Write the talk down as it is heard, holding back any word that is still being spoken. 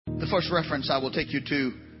first reference I will take you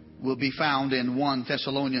to will be found in 1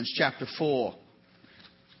 Thessalonians chapter 4.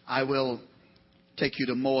 I will take you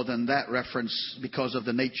to more than that reference because of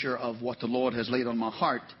the nature of what the Lord has laid on my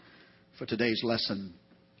heart for today's lesson.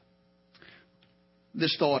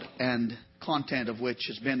 This thought and content of which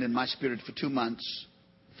has been in my spirit for 2 months.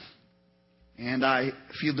 And I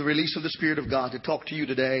feel the release of the Spirit of God to talk to you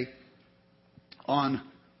today on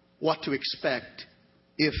what to expect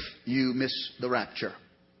if you miss the rapture.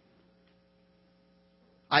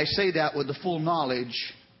 I say that with the full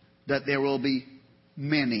knowledge that there will be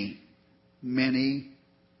many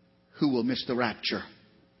who will miss the rapture.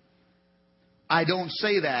 I don't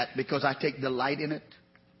say that because I take delight in it.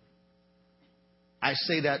 I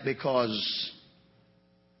say that because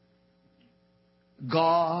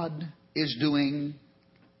God is doing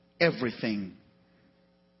everything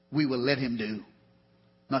we will let Him do.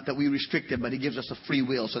 Not that we restrict Him, but He gives us a free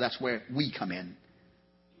will, so that's where we come in.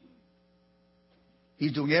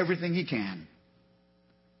 He's doing everything He can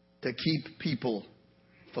to keep people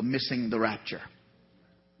from missing the rapture.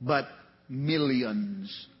 But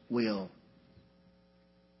millions will.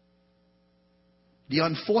 The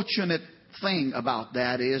unfortunate thing about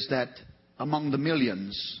that is that among the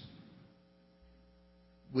millions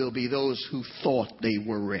will be those who thought they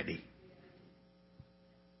were ready.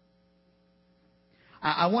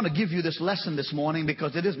 I want to give you this lesson this morning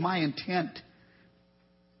because it is my intent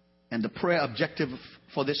and the prayer objective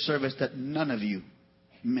for this service that none of you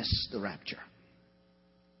miss the rapture.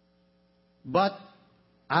 But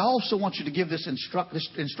I also want you to give this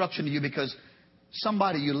instruction to you because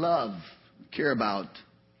somebody you love, care about,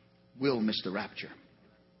 will miss the rapture.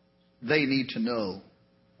 They need to know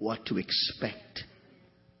what to expect.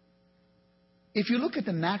 If you look at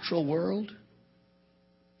the natural world,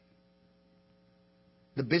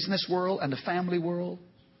 the business world and the family world,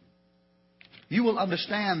 you will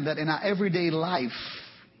understand that in our everyday life,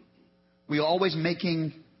 we are always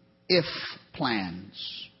making if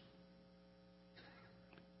plans.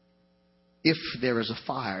 If there is a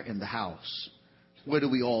fire in the house, where do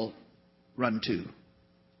we all run to?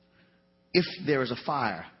 If there is a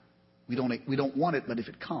fire, we don't want it, but if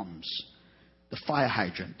it comes, the fire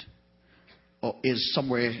hydrant is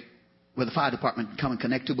somewhere where the fire department can come and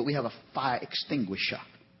connect to, but we have a fire extinguisher.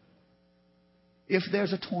 If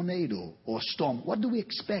there's a tornado or a storm, what do we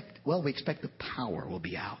expect? Well, we expect the power will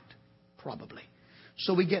be out, probably.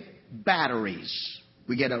 So we get batteries.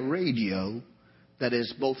 We get a radio that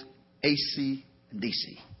is both AC and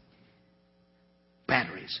DC.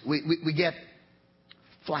 Batteries. We get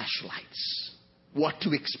flashlights. What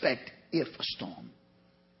to expect if a storm.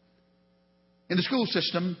 In the school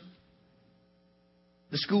system,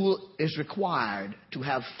 the school is required to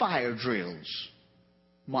have fire drills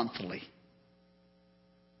monthly.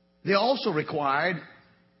 They're also required,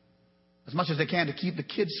 as much as they can, to keep the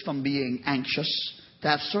kids from being anxious, to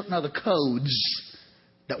have certain other codes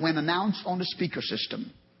that when announced on the speaker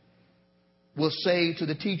system will say to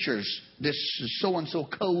the teachers, this is so-and-so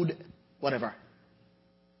code, whatever.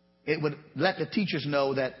 It would let the teachers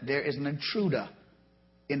know that there is an intruder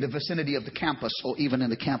in the vicinity of the campus or even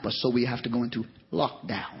in the campus, so we have to go into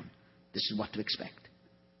lockdown. This is what to expect.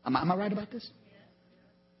 Am I right about this?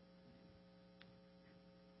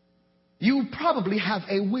 You probably have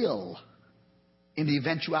a will in the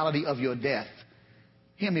eventuality of your death.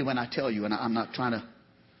 Hear me when I tell you, and I'm not trying to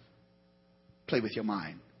play with your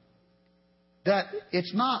mind, that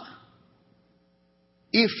it's not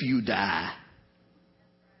if you die,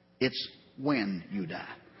 it's when you die.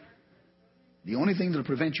 The only thing that will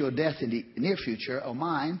prevent your death in the near future, or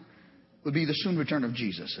mine, would be the soon return of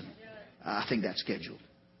Jesus. And I think that's scheduled.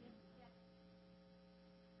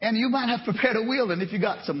 And you might have prepared a will, and if you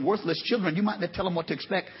got some worthless children, you might not tell them what to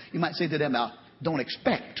expect. You might say to them, now, don't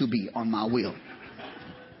expect to be on my will.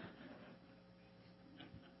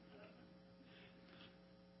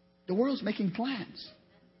 The world's making plans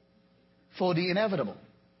for the inevitable.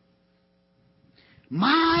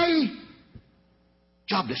 My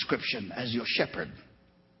job description as your shepherd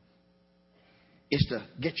is to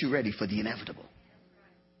get you ready for the inevitable.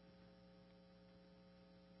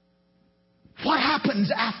 What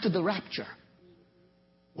happens after the rapture?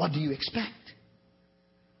 What do you expect?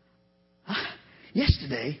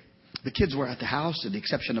 Yesterday, the kids were at the house, with the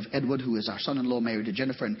exception of Edward, who is our son-in-law married to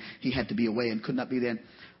Jennifer, and he had to be away and could not be there.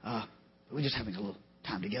 We're just having a little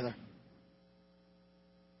time together.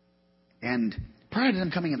 And prior to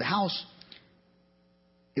them coming in the house,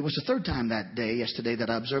 it was the third time that day, yesterday,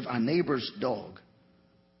 that I observed our neighbor's dog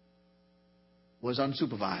was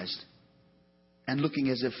unsupervised and looking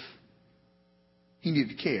as if he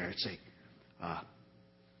needed care. It's a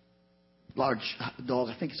large dog.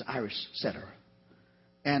 I think it's an Irish setter.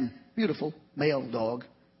 And beautiful male dog.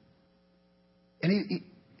 And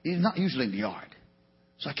he's not usually in the yard.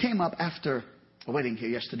 So I came up after a wedding here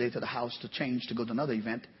yesterday to the house to change to go to another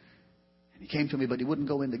event. And he came to me, but he wouldn't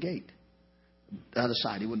go in the gate. The other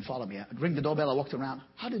side, he wouldn't follow me. I'd ring the doorbell. I walked around.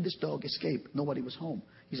 How did this dog escape? Nobody was home.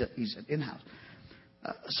 He's an in-house.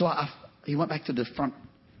 He went back to the front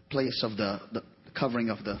place of the covering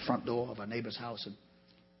of the front door of our neighbor's house. And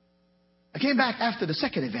I came back after the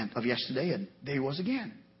second event of yesterday, and there he was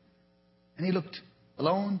again. And he looked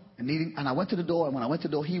alone and needing. And I went to the door, and when I went to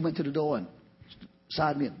the door, he went to the door and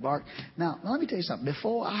beside me and barked. Now, let me tell you something.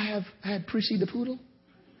 Before I have had Prissy the poodle,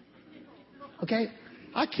 okay,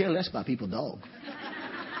 I care less about people's dog.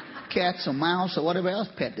 Cats or mouse or whatever else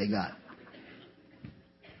pet they got.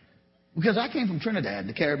 Because I came from Trinidad,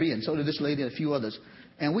 the Caribbean. So did this lady and a few others.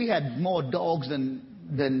 And we had more dogs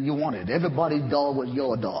than you wanted. Everybody's dog was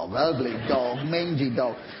your dog. Ugly dog, mangy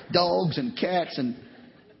dog. Dogs and cats.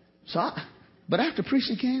 But after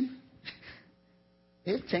Prissy came,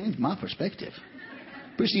 it changed my perspective.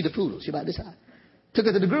 Prissy the poodle. She about this high. Took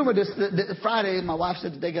her to the groomer this Friday. My wife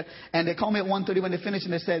said that and they called me at 1:30 when they finished,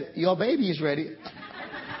 and they said, "Your baby is ready."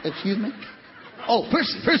 Excuse me? Oh,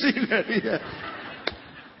 Prissy. Yeah.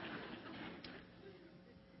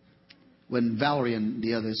 When Valerie and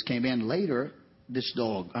the others came in later, this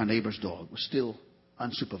dog, our neighbor's dog, was still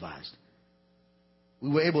unsupervised. We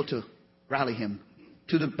were able to rally him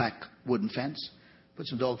to the back wooden fence, put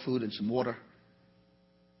some dog food and some water.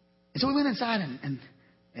 And so we went inside,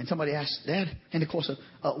 and somebody asked, "Dad," in the course of,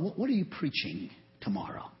 what are you preaching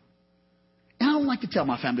tomorrow? And I don't like to tell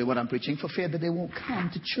my family what I'm preaching for fear that they won't come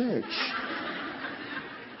to church.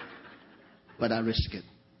 But I risk it.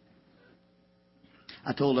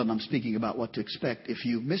 I told them I'm speaking about what to expect if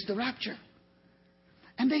you miss the rapture.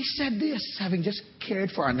 And they said this, having just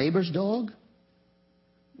cared for our neighbor's dog,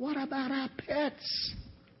 what about our pets?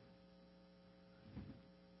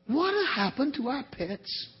 What will happen to our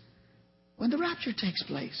pets when the rapture takes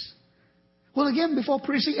place? Well, again, before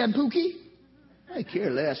Prissy and Pookie, I care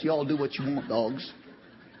less. Y'all do what you want, dogs.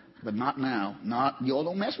 But not now. Y'all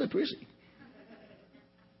don't mess with Prissy.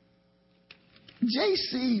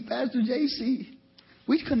 JC, Pastor JC.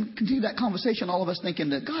 We can continue that conversation, all of us thinking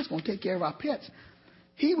that God's going to take care of our pets.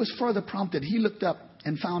 He was further prompted. He looked up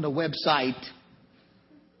and found a website.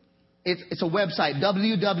 It's a website,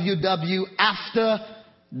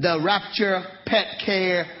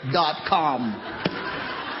 www.aftertherapturepetcare.com.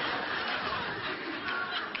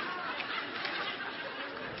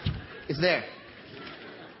 It's there.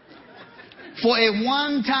 For a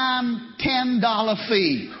one-time $10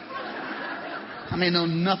 fee. I mean, no,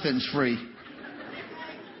 nothing's free.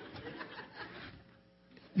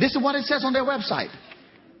 This is what it says on their website.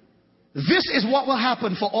 This is what will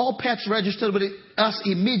happen for all pets registered with us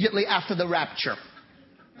immediately after the rapture.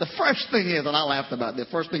 The first thing is, and I laughed about this,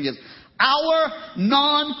 the first thing is, our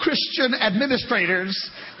non-Christian administrators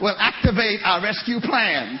will activate our rescue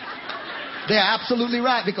plan. They're absolutely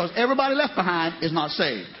right, because everybody left behind is not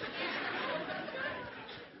saved.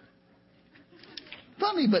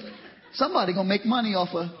 Funny, but somebody gonna make money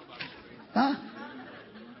off of, huh?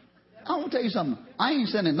 I want to tell you something. I ain't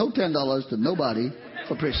sending no $10 to nobody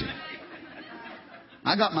for Prissy.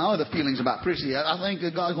 I got my other feelings about Prissy. I think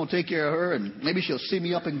that God's going to take care of her, and maybe she'll see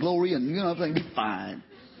me up in glory, and everything will be fine.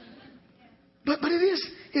 But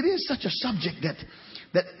it is such a subject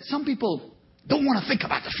that some people don't want to think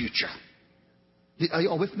about the future. Are you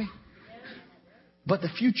all with me? But the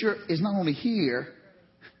future is not only here,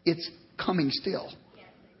 it's coming still.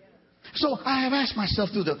 So I have asked myself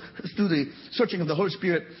through the searching of the Holy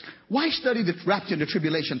Spirit, why study the rapture and the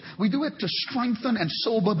tribulation? We do it to strengthen and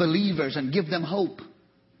sober believers and give them hope.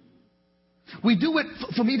 We do it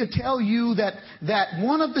for me to tell you that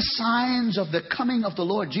one of the signs of the coming of the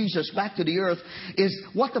Lord Jesus back to the earth is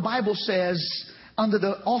what the Bible says under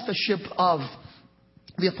the authorship of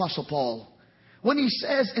the Apostle Paul. When he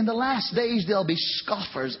says, in the last days there'll be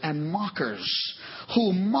scoffers and mockers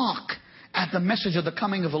who mock at the message of the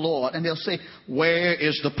coming of the Lord. And they'll say, where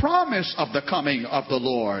is the promise of the coming of the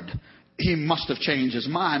Lord? He must have changed his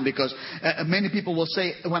mind, because many people will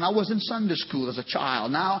say, when I was in Sunday school as a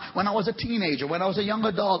child, now when I was a teenager, when I was a young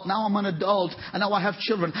adult, now I'm an adult, and now I have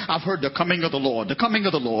children, I've heard the coming of the Lord, the coming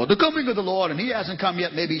of the Lord, the coming of the Lord, and he hasn't come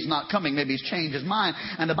yet. Maybe he's not coming. Maybe he's changed his mind.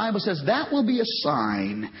 And the Bible says that will be a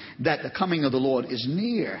sign that the coming of the Lord is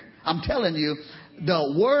near. I'm telling you,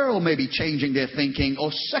 the world may be changing their thinking,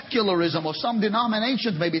 or secularism, or some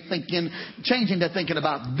denominations may be changing their thinking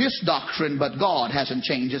about this doctrine, but God hasn't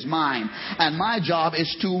changed his mind. And my job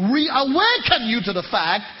is to reawaken you to the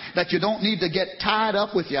fact that you don't need to get tied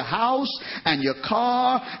up with your house and your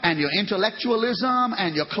car and your intellectualism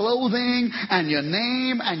and your clothing and your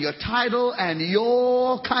name and your title and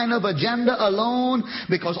your kind of agenda alone,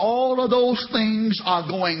 because all of those things are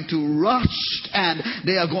going to rust and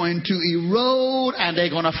they are going to erode and they're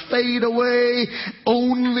going to fade away.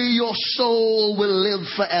 Only your soul will live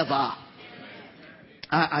forever.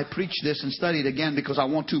 I preach this and study it again because I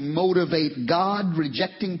want to motivate God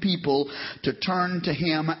rejecting people to turn to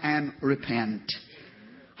Him and repent.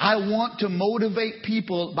 I want to motivate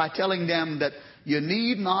people by telling them that you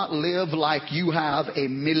need not live like you have a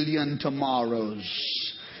million tomorrows.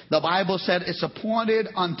 The Bible said it's appointed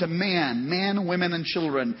unto men, women, and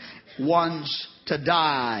children, once to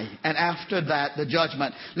die, and after that the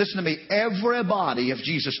judgment. Listen to me, everybody, if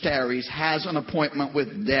Jesus tarries, has an appointment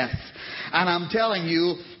with death. And I'm telling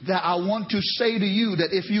you that I want to say to you that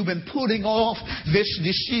if you've been putting off this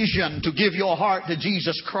decision to give your heart to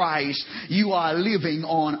Jesus Christ, you are living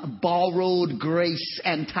on borrowed grace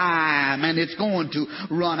and time, and it's going to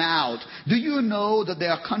run out. Do you know that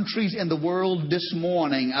there are countries in the world this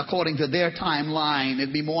morning, according to their timeline,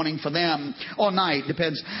 it'd be morning for them or night,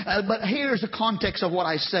 depends. But here's the context of what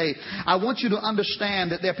I say. I want you to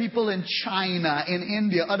understand that there are people in China, in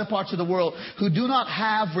India, other parts of the world who do not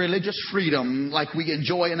have religious freedom like we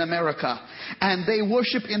enjoy in America. And they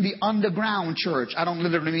worship in the underground church. I don't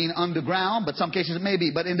literally mean underground, but some cases it may be.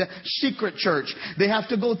 But in the secret church, they have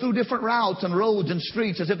to go through different routes and roads and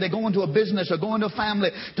streets as if they go into a business or go into a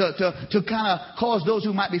family to kind of cause those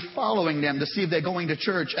who might be following them to see if they're going to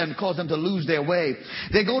church and cause them to lose their way.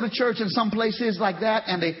 They go to church in some places like that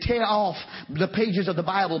and they tear off the pages of the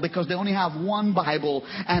Bible because they only have one Bible,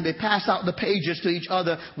 and they pass out the pages to each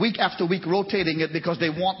other week after week, rotating it because they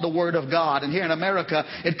want the Word of God. And here in America,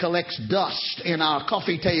 it collects dust in our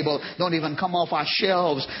coffee table, don't even come off our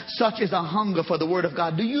shelves. Such is a hunger for the Word of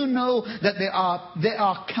God. Do you know that there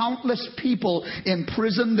are countless people in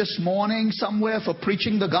prison this morning somewhere for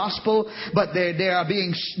preaching the gospel, but they are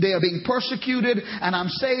being persecuted? And I'm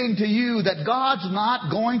saying to you that God's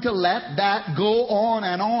not going to let that go on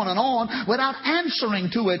and on and on without answering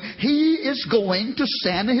to it. He is going to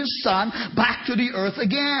send His Son back to the earth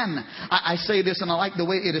again. I say this, and I like the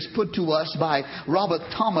way it is put to us by Robert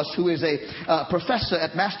Thomas, who is a professor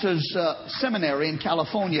at Masters Seminary in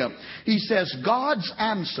California. He says, God's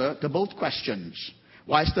answer to both questions,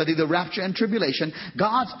 why study the rapture and tribulation?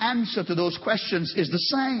 God's answer to those questions is the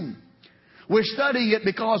same. We're studying it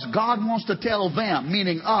because God wants to tell them,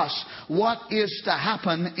 meaning us, what is to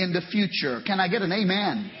happen in the future. Can I get an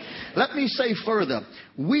amen? Let me say further,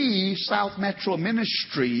 we, South Metro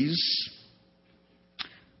Ministries,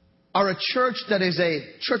 are a church that is a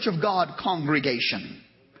Church of God congregation.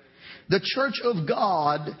 The Church of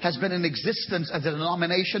God has been in existence as a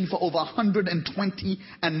denomination for over 120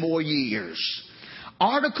 and more years.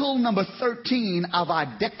 Article number 13 of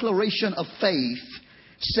our Declaration of Faith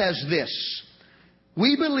says this: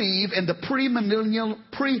 we believe in the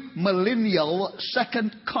premillennial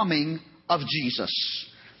second coming of Jesus.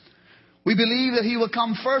 We believe that He will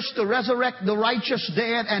come first to resurrect the righteous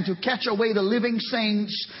dead and to catch away the living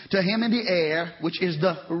saints to Him in the air, which is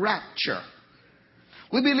the rapture.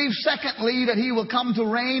 We believe, secondly, that He will come to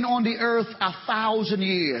reign on the earth 1,000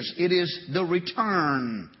 years. It is the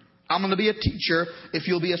return. I'm going to be a teacher if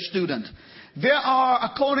you'll be a student. There are,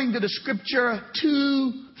 according to the Scripture,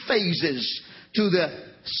 2 phases to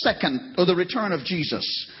the second, or the return of Jesus.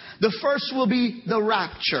 The first will be the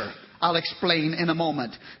rapture. I'll explain in a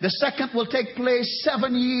moment. The second will take place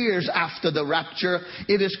 7 years after the rapture.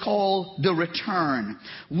 It is called the return.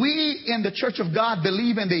 We in the Church of God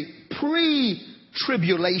believe in the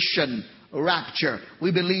pre-tribulation rapture.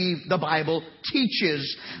 We believe the Bible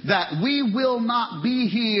teaches that we will not be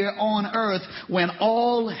here on earth when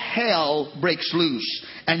all hell breaks loose.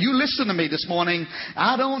 And you listen to me this morning.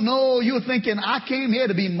 I don't know, you're thinking, I came here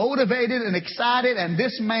to be motivated and excited, and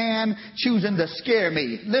this man choosing to scare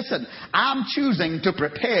me. Listen, I'm choosing to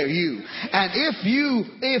prepare you. And if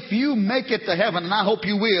you make it to heaven, and I hope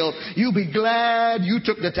you will, you'll be glad you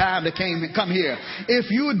took the time to come here. If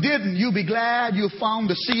you didn't, you'll be glad you found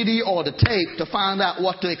the CD or the tape to find out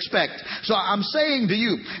what to expect. So I'm saying to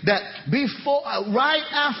you that right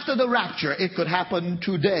after the rapture, it could happen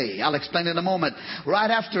today. I'll explain in a moment.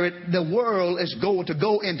 Right after it, the world is going to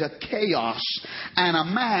go into chaos, and a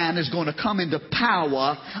man is going to come into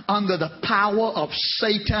power under the power of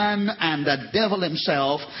Satan and the devil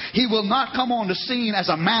himself. He will not come on the scene as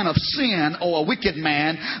a man of sin or a wicked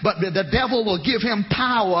man, but the devil will give him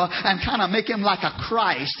power and kind of make him like a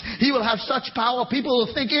Christ. He will have such power, people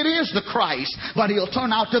will think it is the Christ, but he'll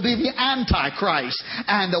turn out to be the Antichrist.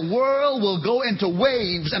 And the world will go into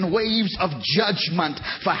waves and waves of judgment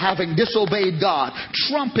for having disobeyed God.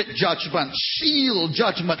 Trumpet judgment, shield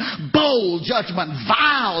judgment, bold judgment,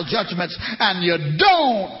 vile judgments. And you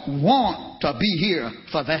don't want to be here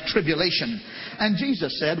for that tribulation. And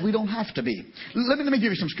Jesus said we don't have to be. Let me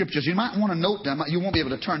give you some scriptures. You might want to note them. You won't be able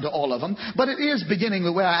to turn to all of them. But it is beginning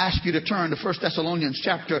the way I ask you to turn to 1 Thessalonians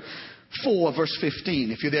chapter 4, verse 15.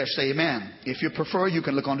 If you're there, say amen. If you prefer, you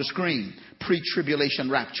can look on the screen. Pre-tribulation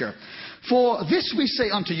rapture. For this we say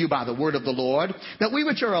unto you by the word of the Lord, that we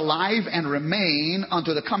which are alive and remain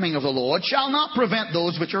unto the coming of the Lord shall not prevent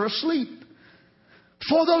those which are asleep.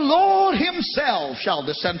 For the Lord himself shall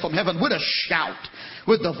descend from heaven with a shout,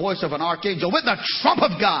 with the voice of an archangel, with the trump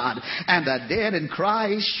of God, and the dead in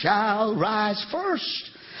Christ shall rise first.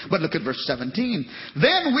 But look at verse 17.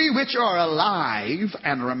 Then we which are alive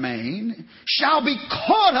and remain shall be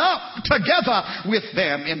caught up together with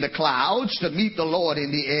them in the clouds to meet the Lord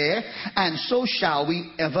in the air, and so shall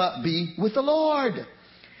we ever be with the Lord.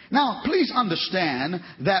 Now, please understand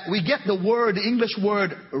that we get the English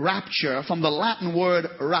word rapture from the Latin word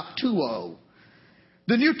raptuo.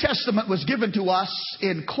 The New Testament was given to us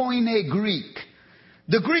in Koine Greek.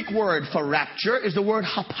 The Greek word for rapture is the word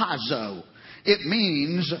hapazo. It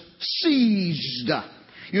means seized.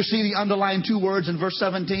 You see the underlying two words in verse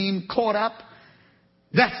 17, caught up.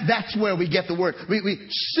 That's where we get the word. We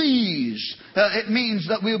seize. It means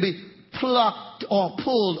that we'll be plucked or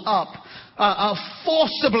pulled up.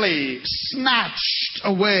 Forcibly snatched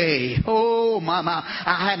away. Oh, my.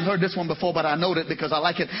 I hadn't heard this one before, but I know it because I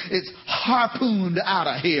like it. It's harpooned out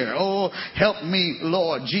of here. Oh, help me,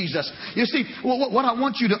 Lord Jesus. You see, what I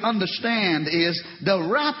want you to understand is the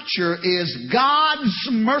rapture is God's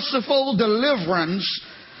merciful deliverance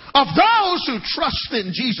of those who trust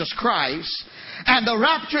in Jesus Christ. And the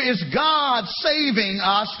rapture is God saving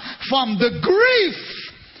us from the grief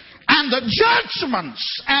and the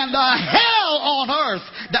judgments and the hell on earth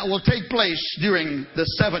that will take place during the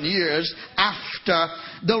 7 years after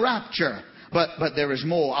the rapture. But there is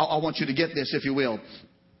more. I want you to get this, if you will.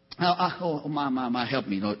 Oh, my, help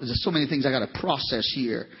me. There's so many things I got to process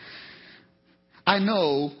here. I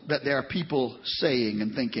know that there are people saying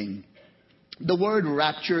and thinking, the word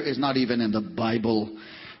rapture is not even in the Bible,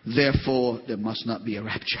 therefore there must not be a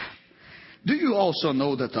rapture. Do you also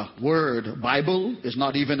know that the word Bible is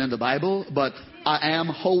not even in the Bible, but I am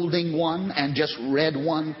holding one and just read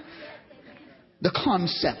one? The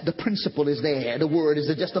concept, the principle is there. The word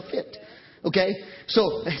is just a fit. Okay?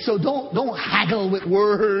 So don't haggle with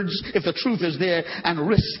words if the truth is there and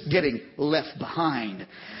risk getting left behind.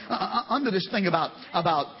 Under this thing about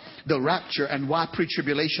the rapture and why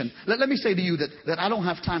pre-tribulation, let me say to you that I don't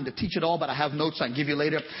have time to teach it all, but I have notes I can give you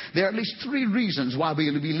later. There are at least 3 reasons why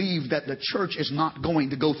we believe that the church is not going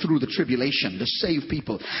to go through the tribulation to save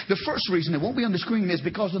people. The first reason, it won't be on the screen, is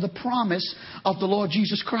because of the promise of the Lord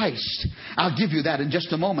Jesus Christ. I'll give you that in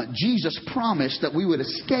just a moment. Jesus promised that we would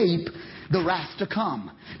escape the wrath to come.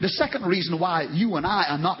 The second reason why you and I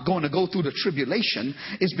are not going to go through the tribulation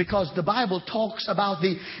is because the Bible talks about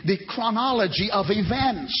the chronology of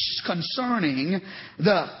events concerning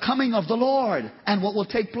the coming of the Lord and what will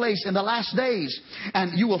take place in the last days.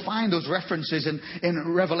 And you will find those references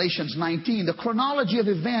in Revelations 19. The chronology of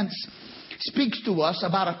events speaks to us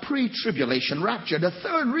about a pre-tribulation rapture. The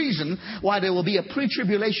third reason why there will be a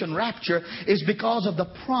pre-tribulation rapture is because of the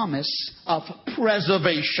promise of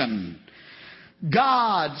preservation.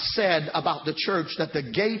 God said about the church that the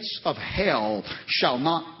gates of hell shall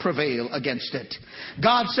not prevail against it.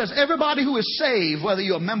 God says everybody who is saved, whether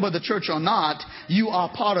you're a member of the church or not, you are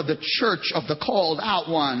part of the church of the called out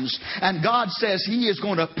ones. And God says He is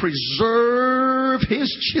going to preserve His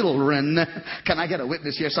children. Can I get a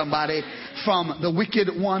witness here, somebody? From the wicked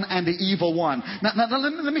one and the evil one. Now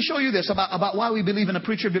let me show you this about why we believe in a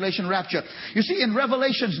pre-tribulation rapture. You see, in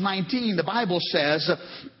Revelations 19, the Bible says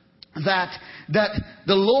that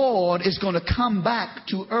the Lord is going to come back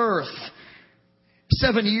to earth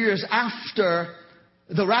 7 years after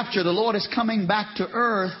the rapture. The Lord is coming back to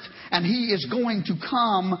earth, and He is going to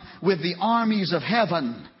come with the armies of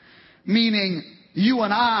heaven, meaning you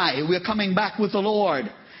and I, we're coming back with the Lord.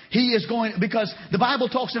 He is going, because the Bible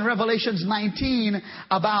talks in Revelations 19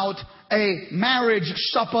 about a marriage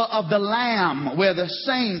supper of the Lamb where the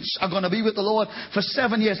saints are going to be with the Lord for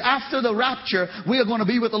 7 years. After the rapture, we are going to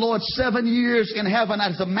be with the Lord 7 years in heaven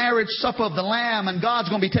as the marriage supper of the Lamb, and God's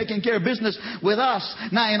going to be taking care of business with us.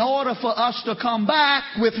 Now, in order for us to come back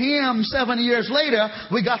with Him 7 years later,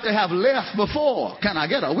 we got to have left before. Can I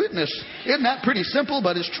get a witness? Isn't that pretty simple,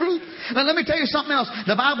 but it's true? Now, let me tell you something else.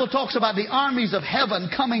 The Bible talks about the armies of heaven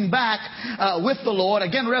coming back with the Lord.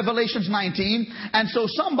 Again, Revelations 19. And so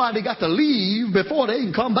somebody got to leave before they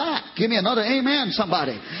can come back. Give me another amen,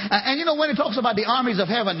 somebody. And you know, when it talks about the armies of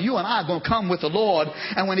heaven, you and I are going to come with the Lord.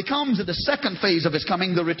 And when He comes at the second phase of His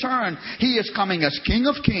coming, the return, He is coming as King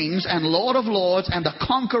of Kings and Lord of Lords and the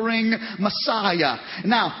conquering Messiah.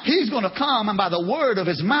 Now, He's going to come, and by the word of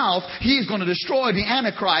His mouth, He's going to destroy the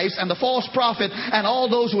Antichrist and the false prophet and all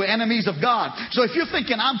those who are enemies of God. So if you're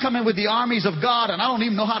thinking, I'm coming with the armies of God and I don't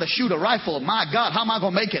even know how to shoot a rifle, my God, how am I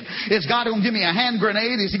going to make it? Is God going to give me a hand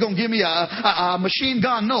grenade? Is He going to give me a machine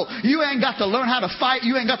gun? No. You ain't got to learn how to fight.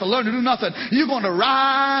 You ain't got to learn to do nothing. You're going to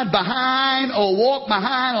ride behind or walk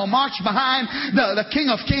behind or march behind the King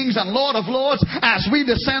of Kings and Lord of Lords as we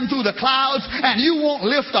descend through the clouds, and you won't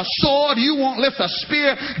lift a sword. You won't lift a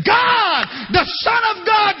spear. God, the Son of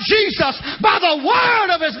God, Jesus, by the word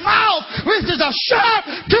of His mouth, which is a sharp,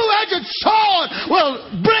 two-edged sword, will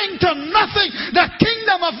bring to nothing the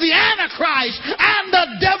kingdom of the Antichrist and the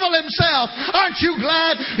devil himself. Aren't you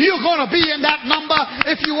glad you're going to be in that number?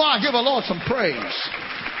 If you are, give the Lord some praise.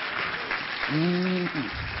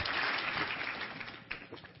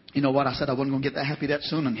 You know what? I said I wasn't going to get that happy that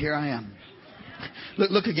soon, and here I am.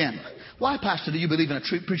 Look again. Why, Pastor, do you believe in a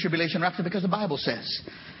pre-tribulation rapture? Because the Bible says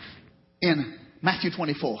in Matthew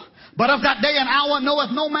 24, but of that day and hour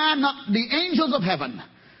knoweth no man, not the angels of heaven,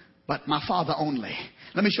 but my Father only.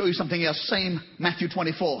 Let me show you something else. Same Matthew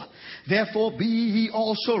 24. Therefore be ye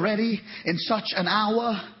also ready in such an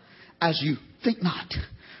hour as you think not.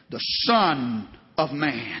 The Son of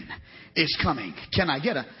Man is coming. Can I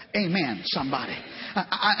get a amen, somebody?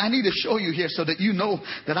 I need to show you here so that you know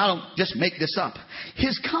that I don't just make this up.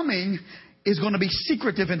 His coming is going to be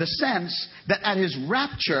secretive in the sense that at His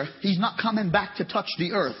rapture, He's not coming back to touch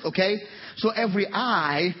the earth, okay? So every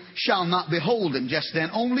eye shall not behold Him just then.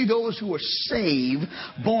 Only those who are saved,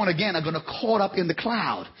 born again, are going to caught up in the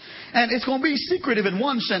cloud. And it's going to be secretive in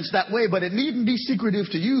one sense that way, but it needn't be secretive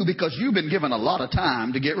to you because you've been given a lot of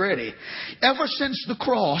time to get ready. Ever since the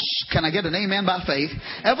cross, can I get an amen by faith?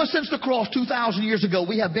 Ever since the cross 2,000 years ago,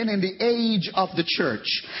 we have been in the age of the church.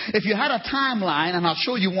 If you had a timeline, and I'll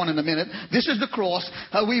show you one in a minute, this is the cross.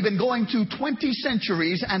 We've been going through 20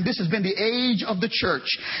 centuries, and this has been the age of the church.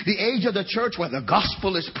 The age of the church where the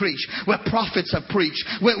gospel is preached, where prophets have preached,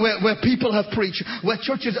 where people have preached, where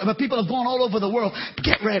people have gone all over the world.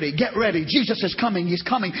 Get ready, get ready. Jesus is coming. He's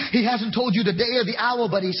coming. He hasn't told you the day or the hour,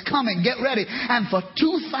 but He's coming. Get ready. And for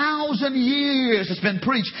 2,000 years it's been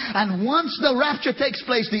preached. And once the rapture takes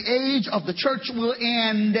place, the age of the church will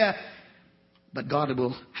end. But God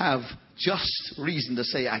will have just reason to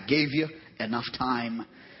say, I gave you enough time.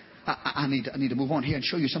 I need to move on here and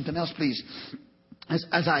show you something else, please.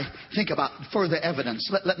 As I think about further evidence,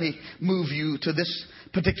 let me move you to this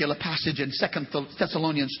particular passage in 2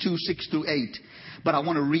 Thessalonians 2, 6 through 8. But I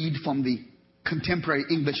want to read from the contemporary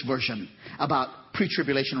English version about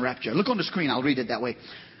pre-tribulation rapture. Look on the screen. I'll read it that way.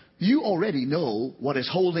 You already know what is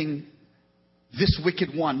holding this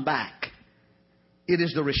wicked one back. It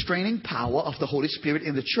is the restraining power of the Holy Spirit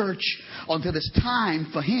in the church until it's time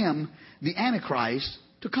for him, the Antichrist,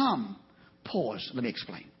 to come. Pause. Let me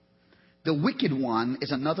explain. The wicked one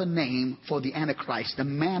is another name for the Antichrist, the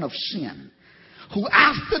man of sin, who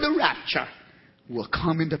after the rapture will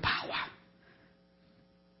come into power.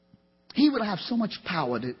 He will have so much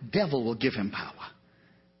power, the devil will give him power.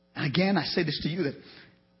 And again, I say this to you, that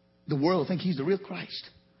the world will think he's the real Christ.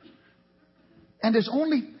 And there's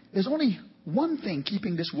only one thing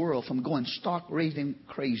keeping this world from going stark raving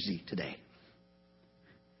crazy today.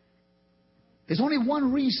 There's only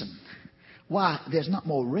one reason why there's not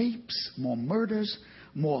more rapes, more murders,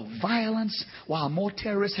 more violence, why more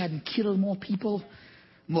terrorists hadn't killed more people,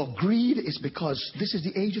 more greed, is because this is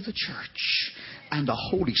the age of the church. And the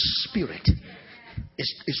Holy Spirit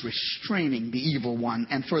is restraining the evil one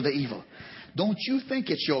and further evil. Don't you think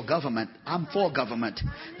it's your government. I'm for government.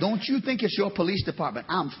 Don't you think it's your police department.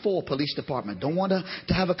 I'm for police department. Don't want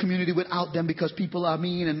to have a community without them because people are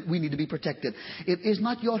mean and we need to be protected. It is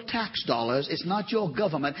not your tax dollars. It's not your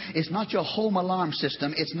government. It's not your home alarm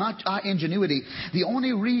system. It's not our ingenuity. The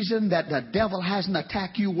only reason that the devil hasn't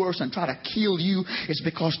attacked you worse and tried to kill you is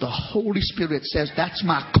because the Holy Spirit says, that's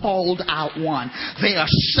my called out one. They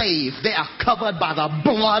are saved. They are covered by the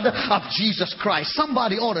blood of Jesus Christ.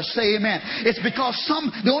 Somebody ought to say amen. It's because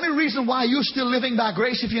the only reason why you're still living by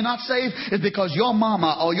grace if you're not saved is because your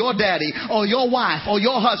mama or your daddy or your wife or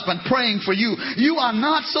your husband praying for you. You are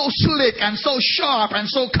not so slick and so sharp and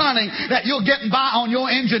so cunning that you're getting by on your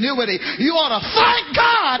ingenuity. You ought to thank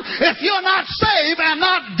God if you're not saved and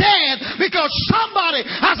not dead, because somebody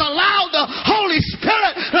has allowed the Holy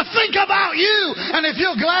Spirit to think about you. And if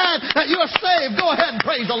you're glad that you're saved, go ahead and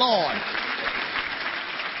praise the Lord.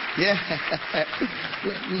 Yeah.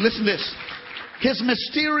 Listen to this. His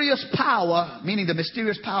mysterious power, meaning the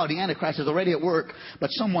mysterious power of the Antichrist, is already at work, but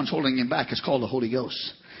someone's holding him back. It's called the Holy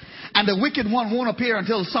Ghost. And the wicked one won't appear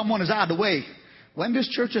until someone is out of the way. When this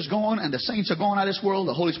church is gone and the saints are gone out of this world,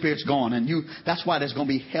 the Holy Spirit's gone. And that's why there's going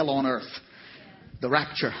to be hell on earth. The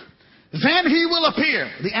rapture. Then he will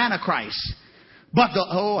appear, the Antichrist. But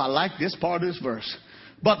I like this part of this verse.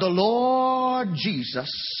 But the Lord Jesus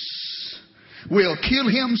will kill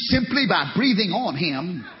him simply by breathing on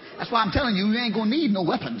him. That's why I'm telling you, you ain't going to need no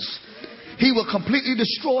weapons. He will completely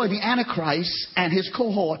destroy the Antichrist and his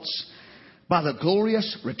cohorts by the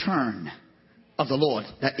glorious return of the Lord.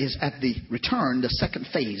 That is at the return, the second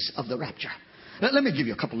phase of the rapture. Let me give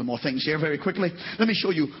you a couple of more things here very quickly. Let me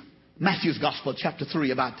show you Matthew's Gospel, chapter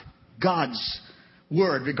 3, about God's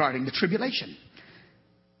word regarding the tribulation.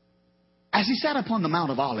 As he sat upon the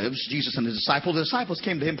Mount of Olives, Jesus and his disciples, the disciples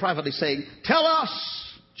came to him privately saying, tell us,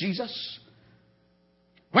 Jesus,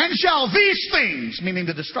 when shall these things, meaning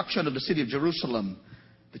the destruction of the city of Jerusalem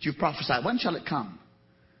that you've prophesied, when shall it come?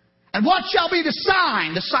 And what shall be the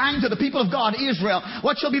sign to the people of God, Israel?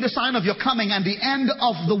 What shall be the sign of your coming and the end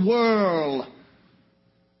of the world?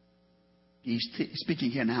 He's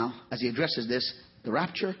speaking here now, as he addresses this, the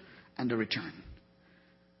rapture and the return.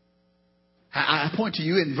 I point to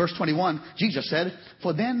you in verse 21, Jesus said,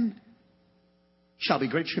 for then shall be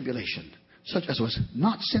great tribulation, such as was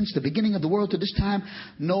not since the beginning of the world to this time,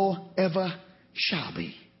 nor ever shall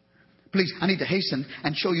be. Please, I need to hasten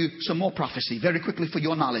and show you some more prophecy very quickly for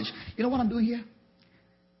your knowledge. You know what I'm doing here?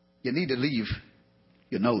 You need to leave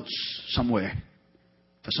your notes somewhere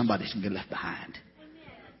for somebody to get left behind.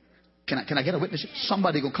 Can I get a witness?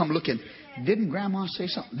 Somebody will come looking. Didn't grandma say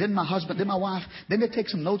something? Didn't my husband? Didn't my wife? Didn't they take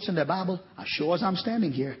some notes in their Bible? As sure as I'm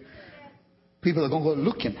standing here, people are going to go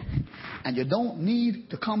looking. And you don't need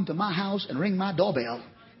to come to my house and ring my doorbell,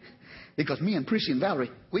 because me and Prissy and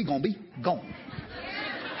Valerie, we're going to be gone.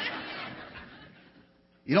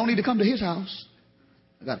 You don't need to come to his house.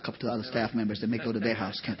 I got a couple of other staff members that may go to their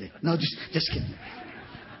house, can't they? No, just kidding.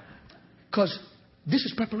 Because this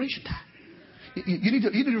is preparation time. You need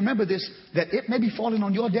to remember this, that it may be falling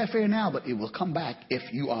on your deaf ear now, but it will come back if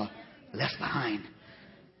you are left behind.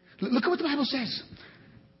 Look at what the Bible says.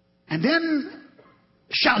 And then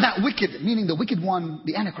shall that wicked, meaning the wicked one,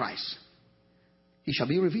 the Antichrist, he shall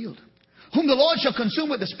be revealed, whom the Lord shall consume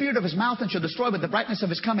with the spirit of his mouth and shall destroy with the brightness of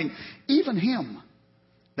his coming. Even him,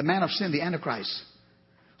 the man of sin, the Antichrist,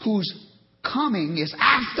 whose coming is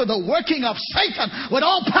after the working of Satan with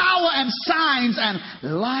all power and signs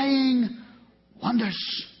and lying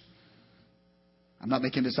wonders. I'm not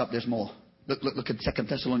making this up. There's more. Look at 2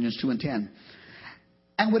 Thessalonians 2:10.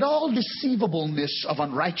 And with all deceivableness of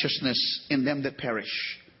unrighteousness in them that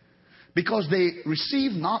perish, because they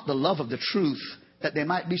receive not the love of the truth, that they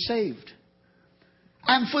might be saved.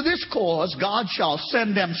 And for this cause God shall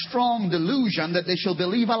send them strong delusion, that they shall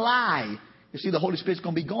believe a lie. You see, the Holy Spirit's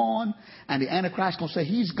going to be gone, and the Antichrist going to say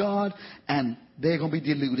he's God, and they're going to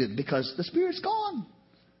be deluded because the Spirit's gone.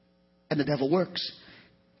 And the devil works.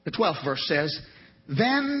 The 12th verse says,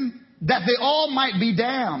 then that they all might be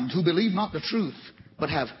damned who believe not the truth, but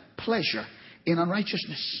have pleasure in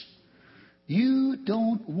unrighteousness. You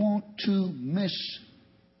don't want to miss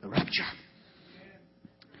the rapture.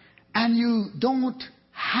 And you don't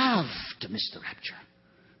have to miss the rapture.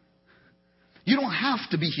 You don't have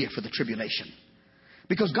to be here for the tribulation,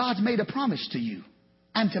 because God's made a promise to you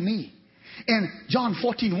and to me. In John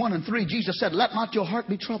 14:1-3, Jesus said, let not your heart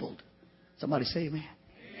be troubled. Somebody say amen.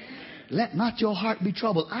 Let not your heart be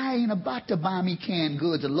troubled. I ain't about to buy me canned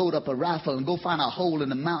goods and load up a rifle and go find a hole in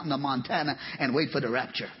the mountain of Montana and wait for the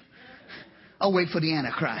rapture. Or wait for the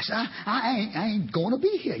Antichrist. I ain't going to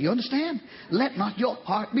be here. You understand? Let not your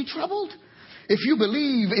heart be troubled. If you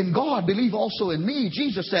believe in God, believe also in me.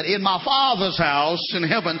 Jesus said, in my Father's house in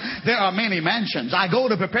heaven, there are many mansions. I go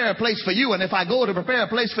to prepare a place for you. And if I go to prepare a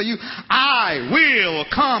place for you, I will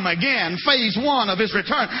come again. Phase 1 of his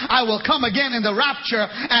return. I will come again in the rapture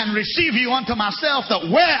and receive you unto myself, that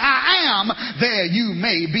where I am, there you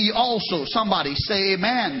may be also. Somebody say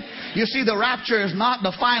amen. You see, the rapture is not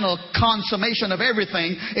the final consummation of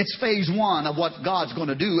everything. It's phase 1 of what God's going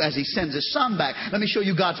to do as he sends his Son back. Let me show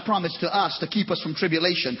you God's promise to us to keep us from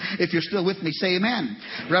tribulation. If you're still with me, say amen.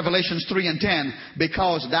 Revelations 3:10.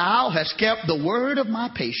 Because thou hast kept the word of my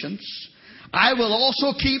patience, I will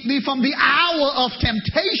also keep thee from the hour of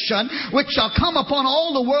temptation, which shall come upon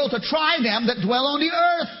all the world to try them that dwell on the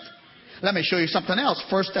earth. Let me show you something else.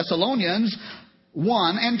 1 Thessalonians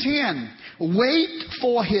 1:10. Wait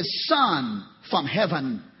for his Son from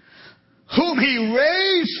heaven, whom he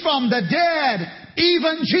raised from the dead,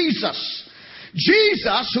 even Jesus.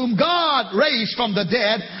 Jesus, whom God raised from the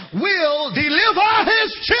dead, will deliver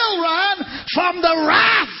his children from the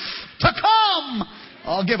wrath to come.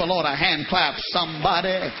 Oh, give the Lord a hand clap,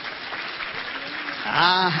 somebody.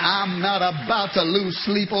 I'm not about to lose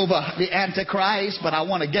sleep over the Antichrist, but I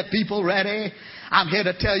want to get people ready. I'm here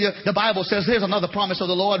to tell you, the Bible says, here's another promise of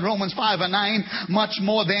the Lord, Romans 5:9. Much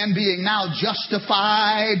more than being now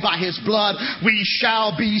justified by his blood, we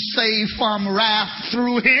shall be saved from wrath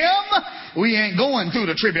through him. We ain't going through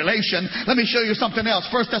the tribulation. Let me show you something else.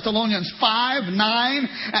 1 Thessalonians 5:9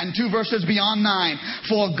 and 2 verses beyond 9.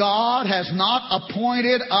 For God has not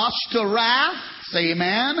appointed us to wrath, say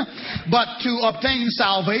amen, but to obtain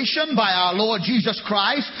salvation by our Lord Jesus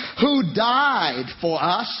Christ, who died for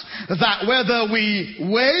us, that whether we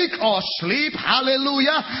wake or sleep,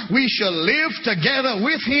 hallelujah, we shall live together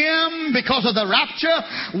with him because of the rapture.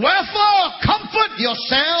 Wherefore, comfort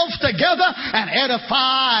yourselves together and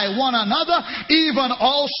edify one another, even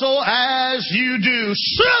also as you do.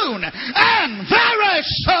 Soon, and very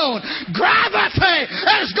soon, gravity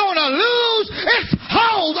is going to lose its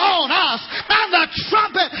hold on us, and the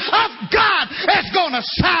trumpet of God is going to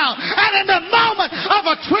sound, and in the moment of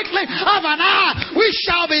a twinkling of an eye, we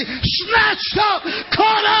shall be snatched up,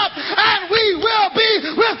 caught up, and we will be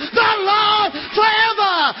with the Lord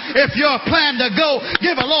forever. If you're planning to go,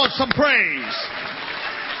 give the Lord some praise.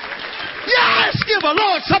 Yes, give the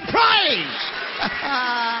Lord some praise.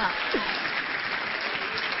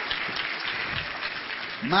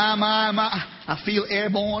 My. I feel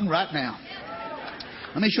airborne right now.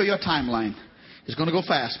 Let me show you a timeline. It's going to go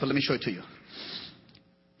fast, but let me show it to you.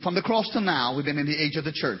 From the cross to now, we've been in the age of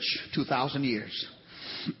the church, 2,000 years.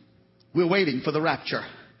 We're waiting for the rapture.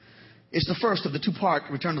 It's the first of the two-part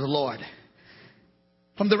return of the Lord.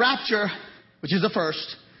 From the rapture, which is the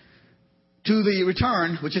first, to the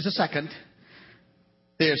return, which is the second,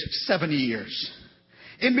 there's 7 years.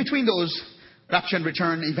 In between those rapture and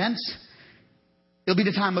return events, it'll be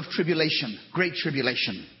the time of tribulation, great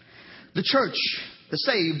tribulation. The church, the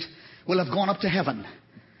saved, will have gone up to heaven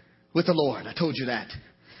with the Lord. I told you that.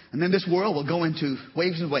 And then this world will go into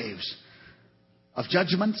waves and waves of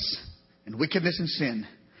judgments and wickedness and sin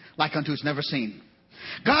like unto it's never seen.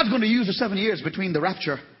 God's going to use the 7 years between the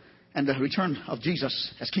rapture and the return of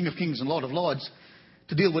Jesus as King of Kings and Lord of Lords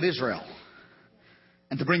to deal with Israel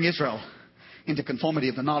and to bring Israel into conformity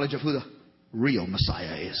of the knowledge of who the real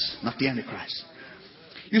Messiah is, not the Antichrist.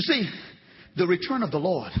 You see, the return of the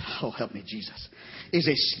Lord, oh help me Jesus, is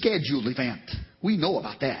a scheduled event. We know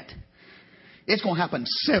about that. It's going to happen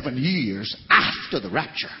 7 years after the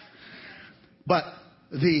rapture. But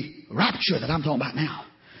the rapture that I'm talking about now,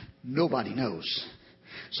 nobody knows.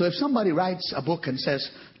 So if somebody writes a book and says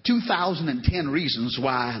 2010 reasons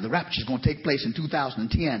why the rapture is going to take place in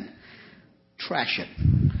 2010, trash it.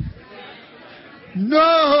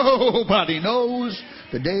 Nobody knows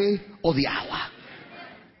the day or the hour.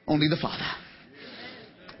 Only the Father.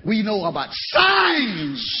 We know about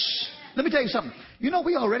signs. Let me tell you something. You know,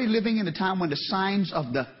 we're already living in a time when the signs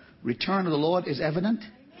of the return of the Lord is evident.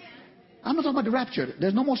 I'm not talking about the rapture.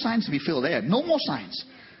 There's no more signs to be filled there. No more signs.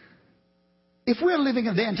 If we're living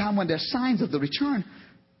in a day and time when there's signs of the return,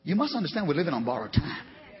 you must understand we're living on borrowed time.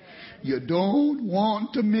 You don't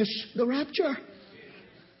want to miss the rapture.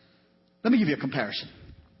 Let me give you a comparison.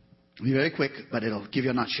 It'll be very quick, but it'll give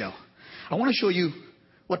you a nutshell. I want to show you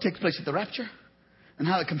what takes place at the rapture and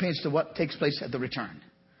how it compares to what takes place at the return.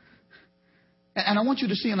 And I want you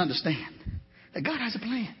to see and understand that God has a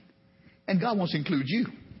plan. And God wants to include you.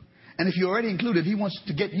 And if you're already included, He wants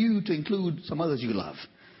to get you to include some others you love.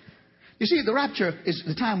 You see, the rapture is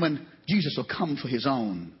the time when Jesus will come for His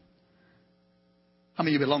own. How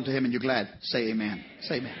many of you belong to Him and you're glad? Say amen.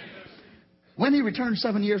 Say amen. When He returns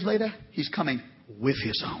 7 years later, He's coming with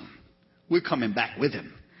His own. We're coming back with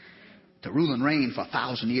him to rule and reign for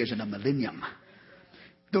 1,000 years in a millennium.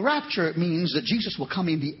 The rapture means that Jesus will come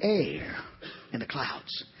in the air in the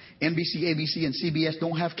clouds. NBC, ABC, and CBS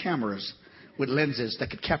don't have cameras with lenses that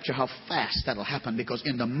could capture how fast that'll happen, because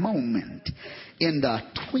in the moment, in the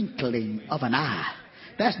twinkling of an eye,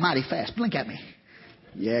 that's mighty fast. Blink at me.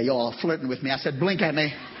 Yeah, y'all flirting with me. I said, blink at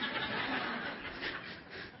me.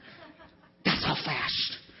 That's how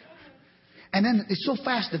fast. And then it's so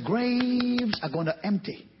fast, the graves are going to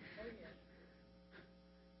empty.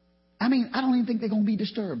 I mean, I don't even think they're going to be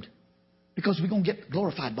disturbed, because we're going to get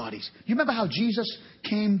glorified bodies. You remember how Jesus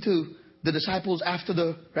came to the disciples after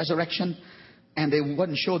the resurrection, and they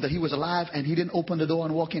wasn't sure that he was alive, and he didn't open the door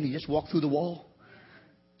and walk in. He just walked through the wall.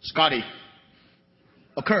 Scotty.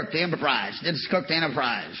 Or Kirk, the Enterprise. This is Kirk, the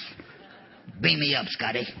Enterprise. Beam me up,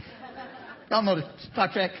 Scotty. Y'all know the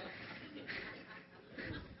Star Trek?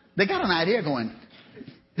 They got an idea going.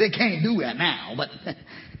 They can't do that now, but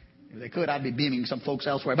if they could, I'd be beaming some folks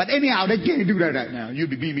elsewhere. But anyhow, they can't do that right now. You'd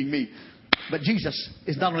be beaming me. But Jesus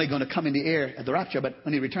is not only going to come in the air at the rapture, but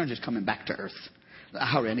when he returns, he's coming back to earth.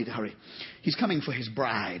 Hurry, I need to hurry. He's coming for his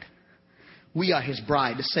bride. We are his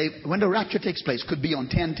bride. To say when the rapture takes place, could be on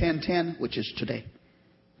 10-10-10, which is today.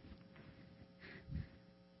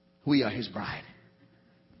 We are his bride.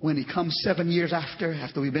 When he comes 7 years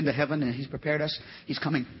after we've been to heaven and he's prepared us, he's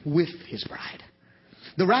coming with his bride.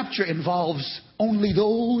 The rapture involves only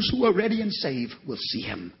those who are ready and saved will see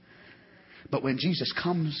him. But when Jesus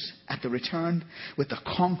comes at the return with the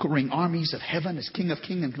conquering armies of heaven as King of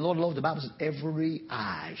Kings and Lord of Lords, the Bible says every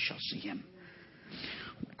eye shall see him.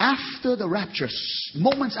 After the rapture,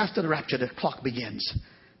 moments after the rapture, the clock begins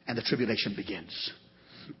and the tribulation begins.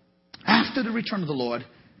 After the return of the Lord,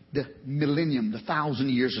 the millennium, the 1,000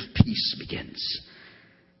 years of peace begins.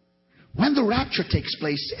 When the rapture takes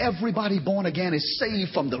place, everybody born again is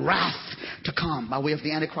saved from the wrath to come by way of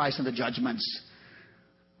the Antichrist and the judgments.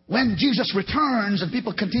 When Jesus returns and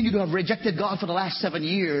people continue to have rejected God for the last 7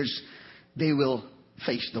 years, they will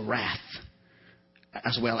face the wrath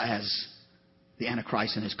as well as the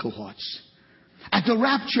Antichrist and his cohorts. At the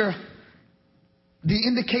rapture, the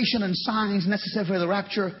indication and signs necessary for the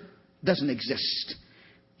rapture doesn't exist.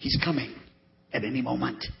 He's coming at any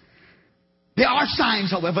moment. There are signs,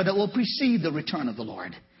 however, that will precede the return of the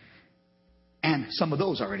Lord. And some of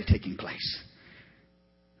those are already taking place.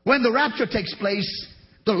 When the rapture takes place,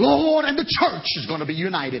 the Lord and the church is going to be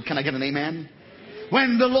united. Can I get an amen?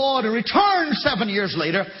 When the Lord returns 7 years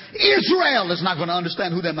later, Israel is not going to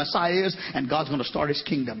understand who their Messiah is, and God's going to start his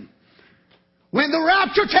kingdom. When the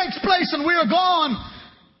rapture takes place and we are gone,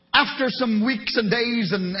 after some weeks and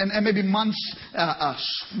days and maybe months, a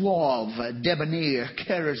suave, debonair,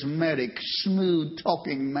 charismatic,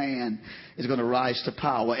 smooth-talking man is going to rise to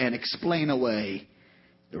power and explain away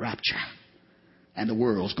the rapture. And the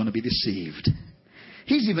world's going to be deceived.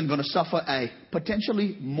 He's even going to suffer a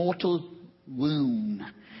potentially mortal wound.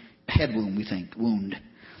 Head wound, we think. Wound.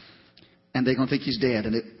 And they're going to think he's dead.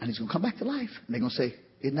 And he's going to come back to life. And they're going to say,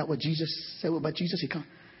 isn't that what Jesus said about Jesus? He come.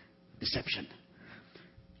 Deception.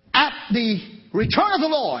 At the return of the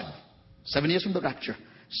Lord, 7 years from the rapture,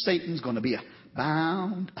 Satan's going to be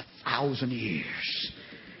bound 1,000 years.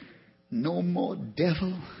 No more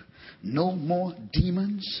devil. No more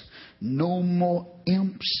demons. No more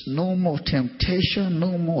imps. No more temptation.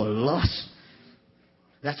 No more lust.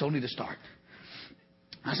 That's only the start.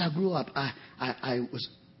 As I grew up, I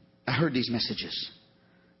heard these messages.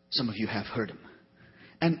 Some of you have heard them.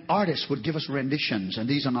 And artists would give us renditions. And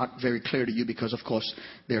these are not very clear to you because, of course,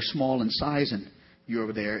 they're small in size. And you're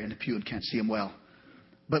over there in the pew and can't see them well.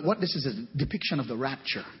 But what this is a depiction of the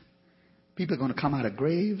rapture. People are going to come out of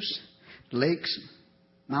graves, lakes,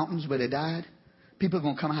 mountains where they died. People are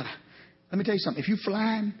going to come out of... Let me tell you something. If you're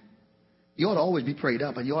flying, you ought to always be prayed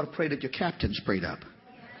up. And you ought to pray that your captain's prayed up.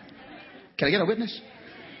 Can I get a witness?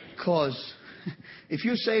 Because if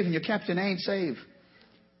you're saved and your captain ain't saved,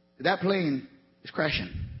 that plane is crashing.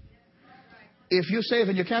 If you're saved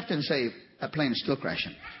and your captain's saved, that plane is still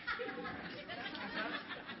crashing.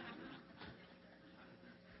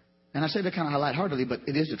 And I say that kind of lightheartedly, but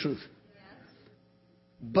it is the truth.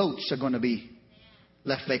 Boats are going to be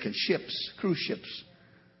left vacant. Ships, cruise ships,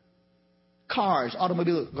 cars,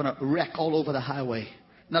 automobiles are going to wreck all over the highway.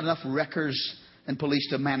 Not enough wreckers and police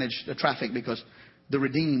to manage the traffic because the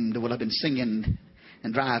redeemed will have been singing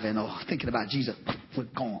and driving or thinking about Jesus. We're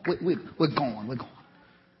gone. We're gone. We're gone.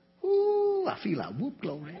 Ooh, I feel like whoop,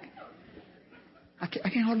 glory. I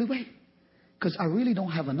can't hardly wait. Because I really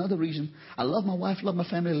don't have another reason. I love my wife, love my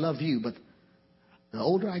family, love you. But the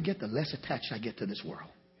older I get, the less attached I get to this world.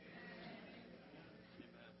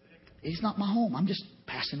 It's not my home. I'm just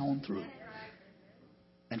passing on through.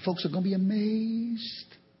 And folks are going to be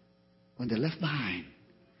amazed when they're left behind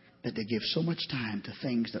that they give so much time to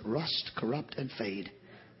things that rust, corrupt, and fade.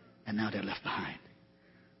 And now they're left behind.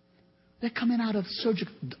 They're coming out of surgery.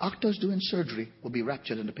 Doctors doing surgery will be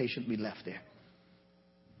raptured and the patient will be left there.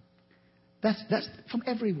 That's from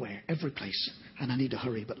everywhere, every place. And I need to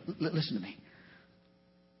hurry, but listen to me.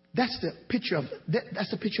 That's the picture of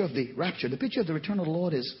the rapture. The picture of the return of the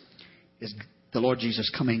Lord is the Lord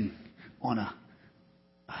Jesus coming on a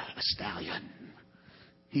stallion.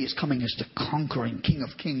 He is coming as the conquering King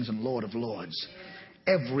of kings and Lord of lords.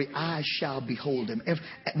 Every eye shall behold him.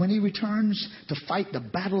 When he returns to fight the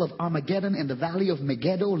battle of Armageddon in the valley of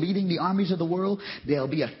Megiddo, leading the armies of the world, there'll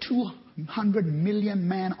be a 200 million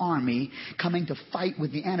man army coming to fight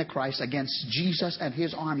with the Antichrist against Jesus and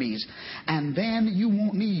his armies. And then you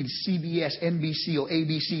won't need CBS, NBC, or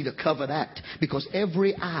ABC to cover that, because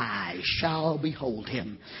every eye shall behold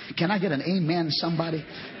him. Can I get an amen, somebody?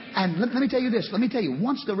 And let me tell you this. Let me tell you,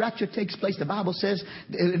 once the rapture takes place, the Bible says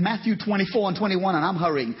in Matthew 24 and 21, and I'm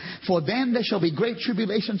hurrying, for then there shall be great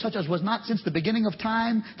tribulation, such as was not since the beginning of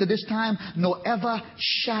time to this time, nor ever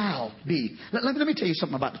shall be. Let me tell you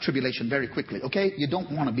something about the tribulation very quickly, okay? You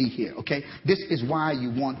don't want to be here, okay? This is why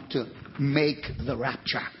you want to make the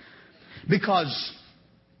rapture. Because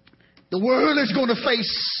the world is going to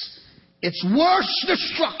face its worst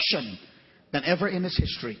destruction than ever in its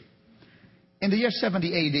history. In the year 70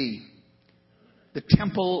 A.D., the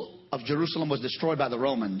temple of Jerusalem was destroyed by the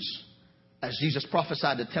Romans. As Jesus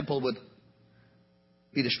prophesied, the temple would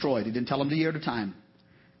be destroyed. He didn't tell them the year or the time.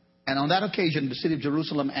 And on that occasion, the city of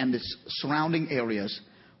Jerusalem and its surrounding areas,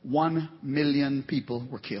 1 million people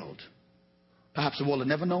were killed. Perhaps the world had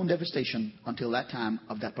never known devastation until that time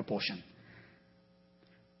of that proportion.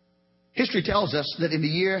 History tells us that in the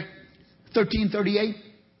year 1338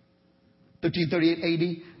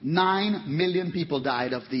 AD, 9 million people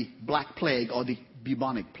died of the Black Plague or the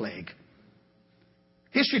bubonic plague.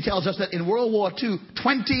 History tells us that in World War II,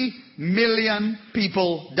 20 million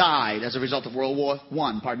people died as a result of World War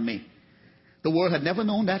I. The world had never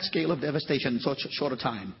known that scale of devastation in such a short a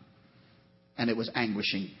time. And it was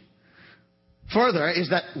anguishing. Further is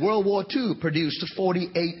that World War II produced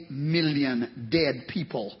 48 million dead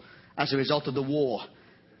people as a result of the war.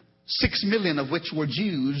 6 million of which were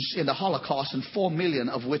Jews in the Holocaust and 4 million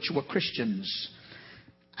of which were Christians.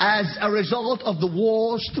 As a result of the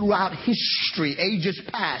wars throughout history, ages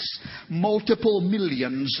past, multiple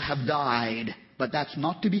millions have died. But that's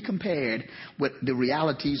not to be compared with the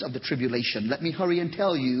realities of the tribulation. Let me hurry and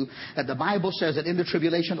tell you that the Bible says that in the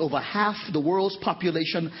tribulation, over half the world's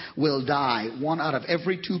population will die. 1 out of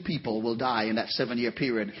every 2 people will die in that 7-year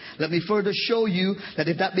period. Let me further show you that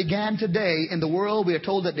if that began today in the world, we are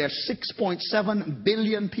told that there are 6.7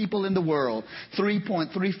 billion people in the world.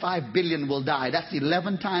 3.35 billion will die. That's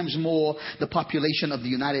 11 times more the population of the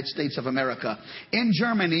United States of America. In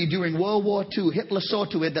Germany, during World War II, Hitler saw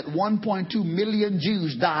to it that 1.2 million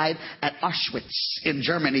Jews died at Auschwitz in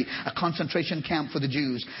Germany, a concentration camp for the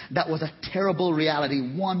Jews. That was a terrible reality,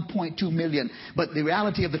 1.2 million. But the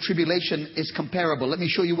reality of the tribulation is comparable. Let me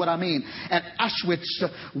show you what I mean. At Auschwitz,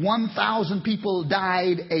 1,000 people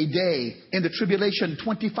died a day. In the tribulation,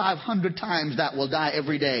 2,500 times that will die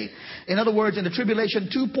every day. In other words, in the tribulation,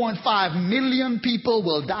 2.5 million people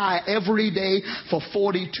will die every day for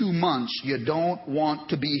 42 months. You don't want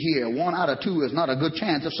to be here. 1 out of 2 is not a good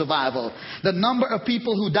chance of survival. The number of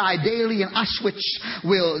people who die daily in Auschwitz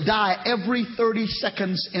will die every 30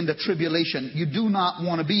 seconds in the tribulation. You do not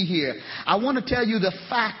want to be here. I want to tell you the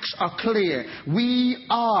facts are clear. We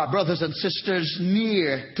are, brothers and sisters,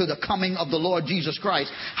 near to the coming of the Lord Jesus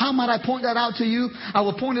Christ. How might I point that out to you? I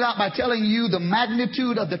will point it out by telling you the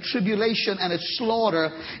magnitude of the tribulation and its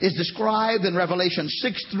slaughter is described in Revelation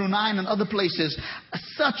 6 through 9 and other places.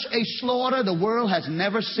 Such a slaughter the world has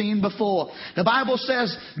never seen before. The Bible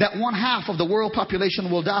says that 1/2 of the world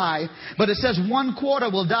population will die, but it says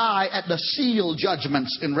 1/4 will die at the seal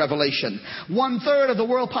judgments in Revelation. 1/3 of the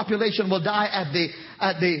world population will die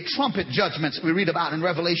at the trumpet judgments we read about in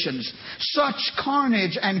Revelations. Such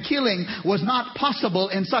carnage and killing was not possible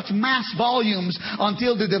in such mass volumes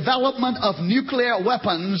until the development of nuclear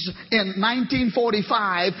weapons in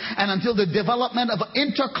 1945 and until the development of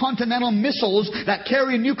intercontinental missiles that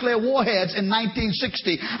carry nuclear warheads in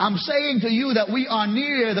 1960. I'm saying to you that we are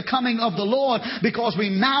near the coming of the Lord because we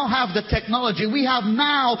now have the technology. We have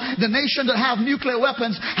now, the nation that have nuclear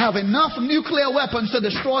weapons, have enough nuclear weapons to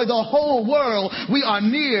destroy the whole world. We are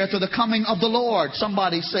near to the coming of the Lord.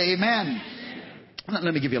 Somebody say amen.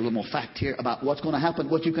 Let me give you a little more fact here about what's going to happen,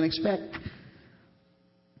 what you can expect.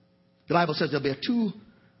 The Bible says there'll be a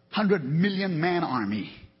 200 million man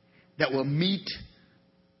army that will meet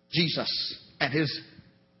Jesus and his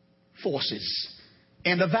forces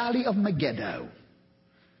in the valley of Megiddo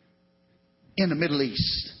in the Middle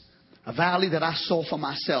East. A valley that I saw for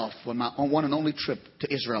myself on my one and only trip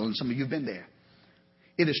to Israel, and some of you have been there.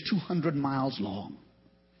 It is 200 miles long.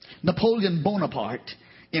 Napoleon Bonaparte,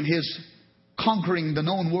 in his conquering the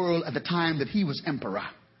known world at the time that he was emperor,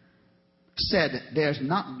 said there's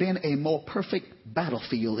not been a more perfect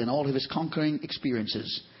battlefield in all of his conquering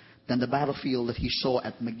experiences than the battlefield that he saw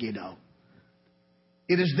at Megiddo.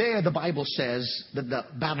 It is there, the Bible says, that the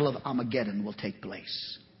Battle of Armageddon will take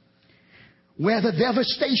place, where the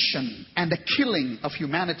devastation and the killing of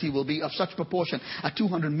humanity will be of such proportion. A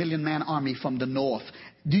 200 million man army from the north.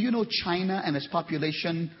 Do you know China and its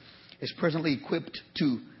population is presently equipped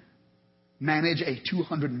to manage a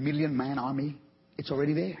 200 million man army? It's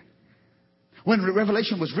already there. When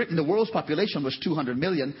Revelation was written, the world's population was 200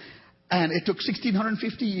 million. And it took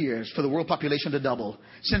 1,650 years for the world population to double.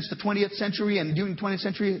 Since the 20th century and during the 20th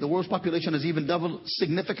century, the world's population has even doubled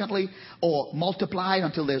significantly or multiplied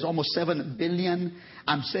until there's almost 7 billion.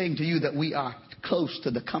 I'm saying to you that we are close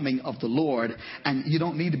to the coming of the Lord. And you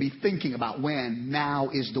don't need to be thinking about when. Now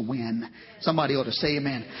is the when. Somebody ought to say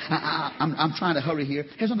amen. I'm trying to hurry here.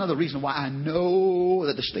 Here's another reason why I know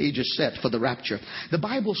that the stage is set for the rapture. The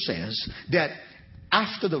Bible says that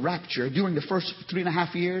after the rapture, during the first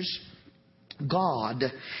 3.5 years, God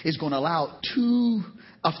is going to allow 2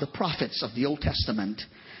 of the prophets of the Old Testament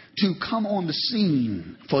to come on the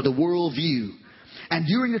scene for the world view. And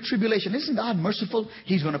during the tribulation, isn't God merciful?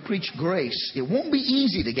 He's going to preach grace. It won't be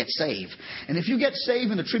easy to get saved. And if you get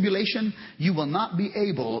saved in the tribulation, you will not be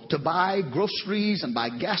able to buy groceries and buy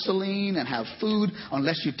gasoline and have food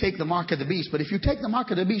unless you take the mark of the beast. But if you take the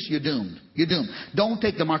mark of the beast, you're doomed. You're doomed. Don't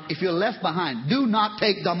take the mark. If you're left behind, do not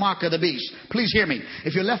take the mark of the beast. Please hear me.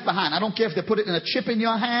 If you're left behind, I don't care if they put it in a chip in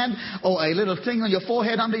your hand or a little thing on your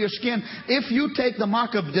forehead under your skin. If you take the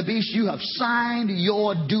mark of the beast, you have signed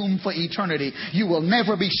your doom for eternity. You will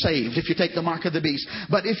never be saved if you take the mark of the beast.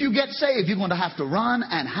 But if you get saved, you're going to have to run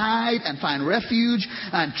and hide and find refuge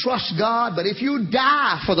and trust God. But if you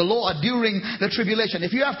die for the Lord during the tribulation,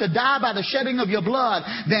 if you have to die by the shedding of your blood,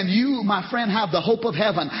 then you, my friend, have the hope of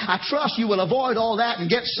heaven. I trust you will avoid all that and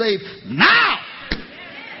get saved now.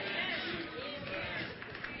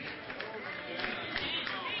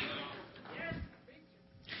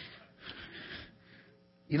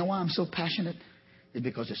 You know why I'm so passionate? It's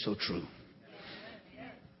because it's so true.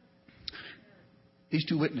 These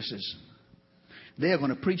 2 witnesses, they are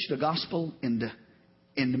going to preach the gospel in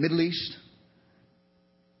the Middle East.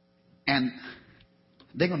 And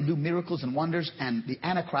they're going to do miracles and wonders. And the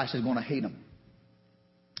Antichrist is going to hate them.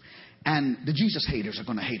 And the Jesus haters are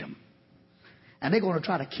going to hate them. And they're going to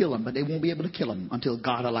try to kill them, but they won't be able to kill them until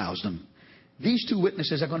God allows them. These 2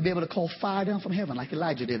 witnesses are going to be able to call fire down from heaven like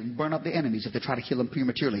Elijah did and burn up the enemies if they try to kill them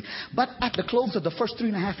prematurely. But at the close of the first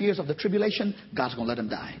 3.5 years of the tribulation, God's going to let them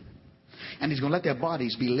die. And He's going to let their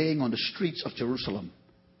bodies be laying on the streets of Jerusalem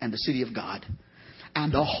and the city of God.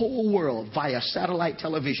 And the whole world via satellite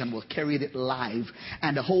television will carry it live.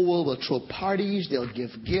 And the whole world will throw parties. They'll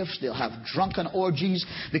give gifts. They'll have drunken orgies.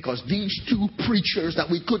 Because these 2 preachers that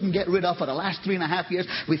we couldn't get rid of for the last 3.5 years,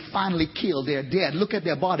 we finally killed. They're dead. Look at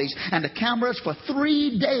their bodies. And the cameras for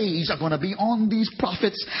 3 days are going to be on these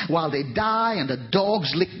prophets while they die. And the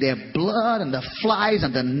dogs lick their blood. And the flies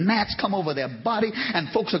and the gnats come over their body. And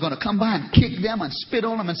folks are going to come by and kick them and spit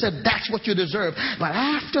on them and say, that's what you deserve. But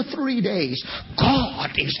after 3 days, God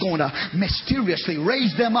is going to mysteriously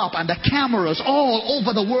raise them up, and the cameras all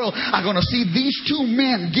over the world are going to see these 2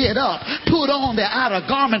 men get up, put on their outer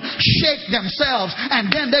garment, shake themselves,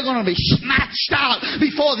 and then they're going to be snatched out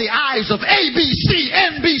before the eyes of ABC,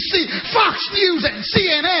 NBC, Fox News, and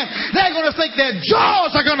CNN. They're going to think their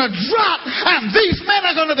jaws are going to drop, and these men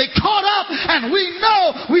are going to be caught up, and we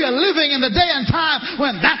know we are living in the day and time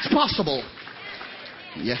when that's possible.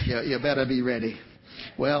 You better be ready.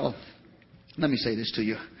 Well, let me say this to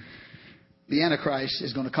you. The Antichrist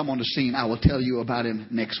is going to come on the scene. I will tell you about him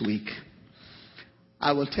next week.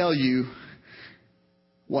 I will tell you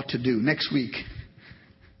what to do. Next week,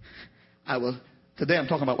 today I'm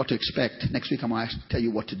talking about what to expect. Next week I'm going to tell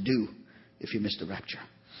you what to do if you miss the rapture.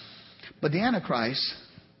 But the Antichrist,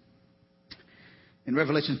 in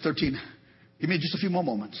Revelation 13, give me just a few more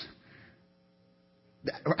moments.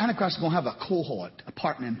 The Antichrist is going to have a cohort, a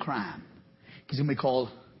partner in crime. He's going to be called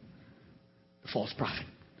the false prophet.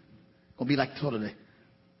 Going to be like sort of the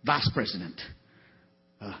vice president.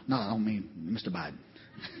 No, I don't mean Mr. Biden.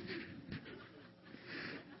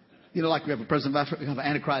 You know, like we have a president, we have an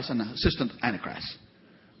Antichrist and an assistant Antichrist.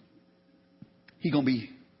 He's going to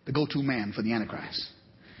be the go-to man for the Antichrist.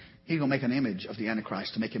 He's going to make an image of the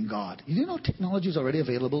Antichrist to make him God. You know technology is already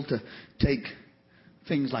available to take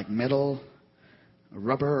things like metal,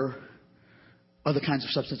 rubber, other kinds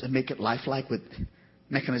of substance and make it lifelike with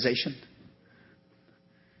mechanization.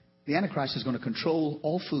 The Antichrist is going to control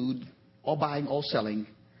all food, all buying, all selling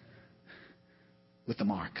with the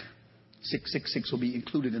mark. 666 will be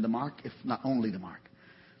included in the mark, if not only the mark.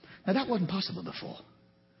 Now, that wasn't possible before.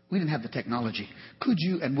 We didn't have the technology. Could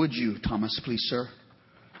you and would you, Thomas, please, sir,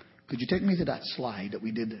 could you take me to that slide that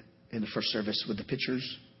we did in the first service with the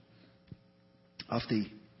pictures of the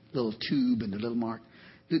little tube and the little mark?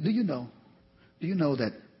 Do you know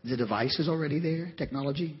that the device is already there,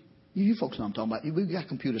 technology? You folks know what I'm talking about. We've got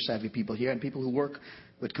computer savvy people here and people who work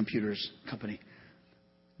with computers company.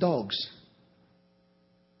 Dogs.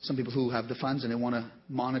 Some people who have the funds and they want to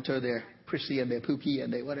monitor their prissy and their pookie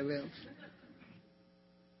and their whatever else.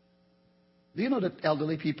 Do you know that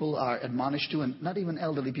elderly people are admonished to, and not even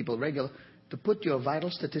elderly people, regular, to put your vital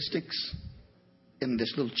statistics in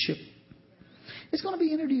this little chip? It's going to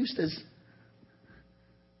be introduced as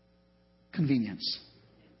convenience.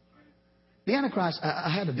 The Antichrist,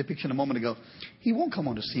 I had a depiction a moment ago. He won't come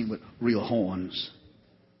on the scene with real horns.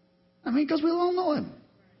 I mean, because we'll all know him.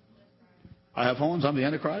 I have horns. I'm the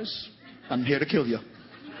Antichrist. I'm here to kill you.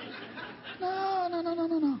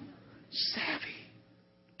 No. Savvy.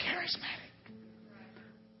 Charismatic.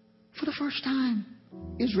 For the first time,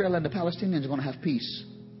 Israel and the Palestinians are going to have peace.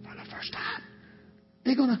 For the first time.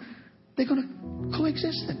 They're going to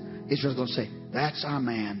coexist. And Israel's going to say, that's our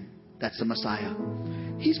man. That's the Messiah.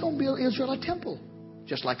 He's going to build Israel a temple,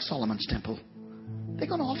 just like Solomon's temple. They're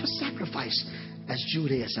going to offer sacrifice as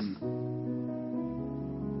Judaism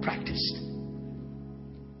practiced.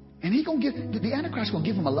 And the Antichrist is going to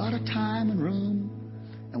give them a lot of time and room.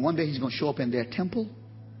 And one day he's going to show up in their temple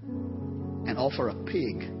and offer a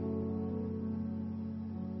pig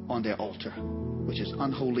on their altar, which is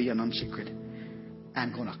unholy and unsacred,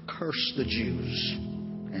 and going to curse the Jews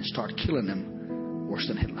and start killing them worse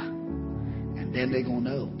than Hitler. And then they're going to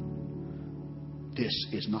know this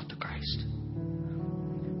is not the Christ.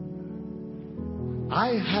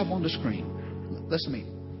 I have on the screen, listen to me,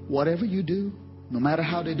 whatever you do, no matter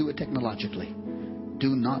how they do it technologically, do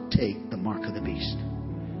not take the mark of the beast.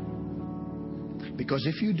 Because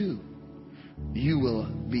if you do, you will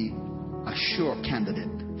be a sure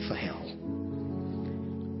candidate for hell.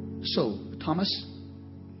 So, Thomas,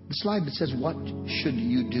 the slide that says, what should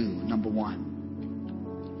you do? Number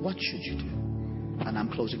one. What should you do? And I'm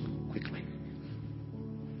closing quickly.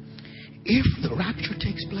 If the rapture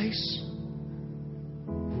takes place,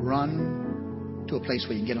 run to a place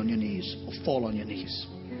where you can get on your knees or fall on your knees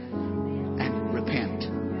and repent.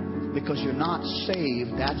 Because you're not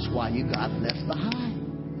saved, that's why you got left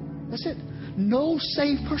behind. That's it. No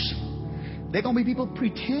saved person. There are going to be people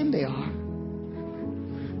pretend they are.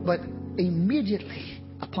 But immediately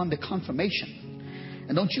upon the confirmation,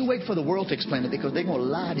 and don't you wait for the world to explain it, because they're going to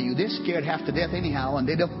lie to you. They're scared half to death anyhow, and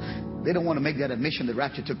they don't want to make that admission that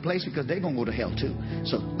rapture took place, because they're going to go to hell too.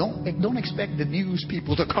 So don't expect the news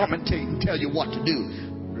people to commentate and tell you what to do.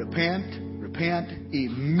 Repent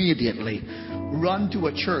immediately. Run to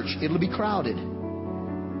a church. It'll be crowded.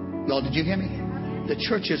 Y'all, did you hear me? The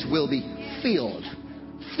churches will be filled.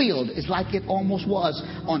 Filled is like it almost was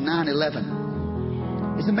on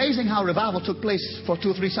 9/11. It's amazing how revival took place for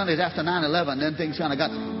 2 or 3 Sundays after 9/11. Then things kind of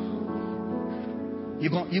got...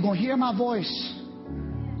 You're going to hear my voice,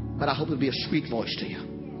 but I hope it'll be a sweet voice to you.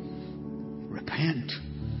 Repent.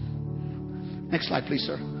 Next slide, please,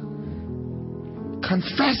 sir.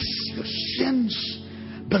 Confess your sins.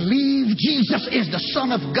 Believe Jesus is the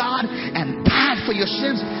Son of God and died for your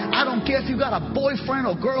sins. I don't care if you got a boyfriend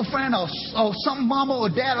or girlfriend or some mama or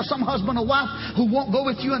dad or some husband or wife who won't go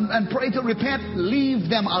with you and pray to repent. Leave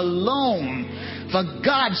them alone. For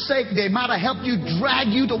God's sake, they might have helped you, drag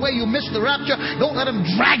you to where you missed the rapture. Don't let them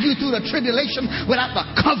drag you through the tribulation without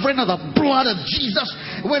the covering of the blood of Jesus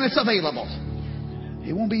when it's available.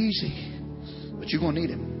 It won't be easy, but you're going to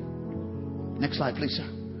need Him. Next slide, please, sir.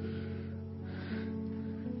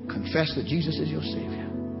 Confess that Jesus is your Savior.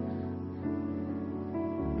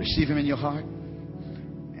 Receive Him in your heart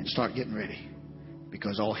and start getting ready,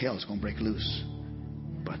 because all hell is going to break loose.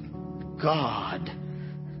 But God,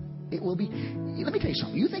 it will be... Let me tell you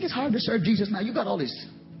something. You think it's hard to serve Jesus now? You got all this...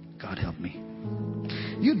 God help me.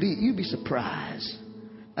 You'd be surprised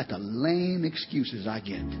at the lame excuses I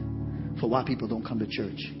get for why people don't come to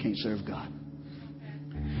church, can't serve God.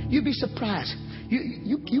 You'd be surprised.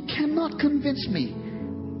 You cannot convince me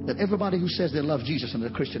that everybody who says they love Jesus and they're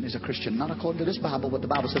a Christian is a Christian. Not according to this Bible, what the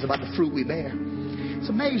Bible says about the fruit we bear. It's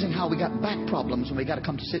amazing how we got back problems when we got to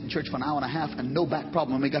come to sit in church for an hour and a half, and no back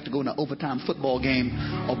problem when we got to go in an overtime football game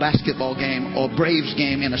or basketball game or Braves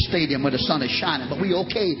game in a stadium where the sun is shining. But we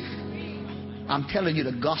okay. I'm telling you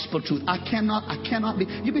the gospel truth. I cannot be.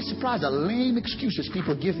 You'd be surprised at lame excuses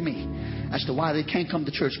people give me as to why they can't come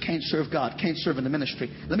to church, can't serve God, can't serve in the ministry.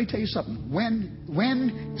 Let me tell you something.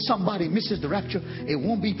 When somebody misses the rapture, it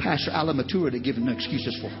won't be Pastor Alan Matura to give them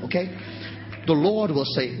excuses for. Okay? The Lord will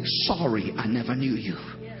say, sorry, I never knew you.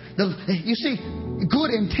 You see,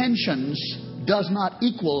 good intentions does not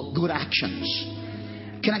equal good actions.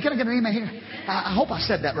 Can I get an amen here? I hope I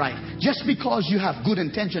said that right. Just because you have good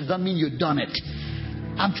intentions doesn't mean you've done it.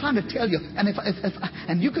 I'm trying to tell you, and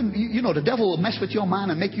and you can, the devil will mess with your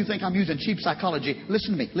mind and make you think I'm using cheap psychology.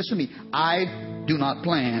 Listen to me. I do not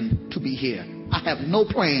plan to be here. I have no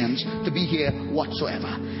plans to be here whatsoever.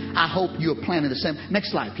 I hope you're planning the same.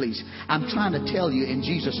 Next slide, please. I'm trying to tell you in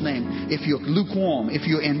Jesus' name, if you're lukewarm, if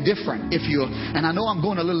you're indifferent, and I know I'm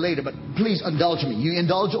going a little later, but please indulge me. You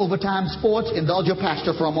indulge overtime sports, indulge your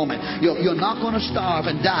pastor for a moment. You're not going to starve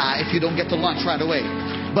and die if you don't get to lunch right away.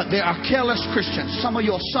 But there are careless Christians. Some of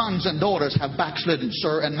your sons and daughters have backslidden,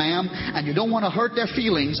 sir and ma'am, and you don't want to hurt their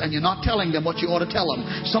feelings, and you're not telling them what you ought to tell them.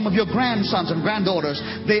 Some of your grandsons and granddaughters,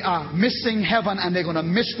 they are missing heaven, and they're going to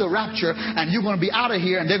miss the rapture, and you're going to be out of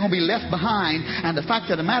here, and they're going to be left behind. And the fact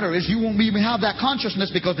of the matter is, you won't even have that consciousness,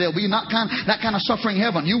 because there'll be that kind of suffering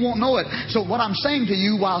heaven. You won't know it. So what I'm saying to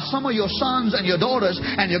you, while some of your sons and your daughters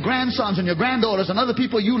and your grandsons and your granddaughters and other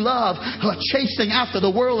people you love are chasing after the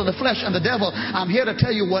world and the flesh and the devil, I'm here to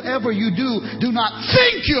tell you, whatever you do not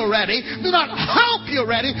think you're ready. Do not hope you're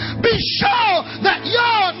ready. Be sure that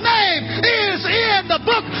your name is in the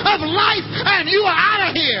book of life and you are out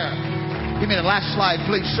of here. Give me the last slide,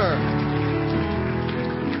 please, sir.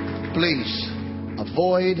 Please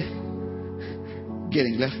avoid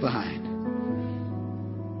getting left behind.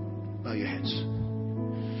 Bow your heads.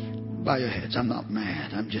 Bow your heads. I'm not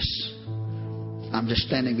mad. I'm just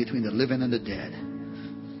standing between the living and the dead.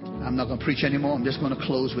 I'm not going to preach anymore. I'm just going to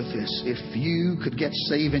close with this. If you could get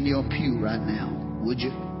saved in your pew right now, would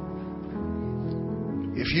you?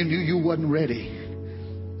 If you knew you wasn't ready,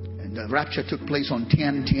 and the rapture took place on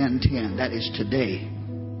 10-10-10, that is today.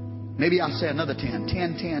 Maybe I'll say another 10.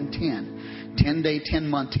 10-10-10. 10 day, 10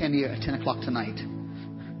 month, 10 year, 10 o'clock tonight.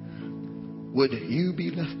 Would you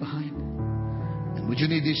be left behind? And would you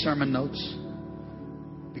need these sermon notes?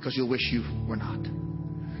 Because you'll wish you were not.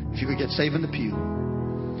 If you could get saved in the pew,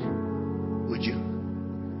 would you?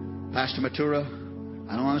 Pastor Matura,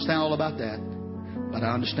 I don't understand all about that, but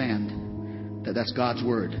I understand that that's God's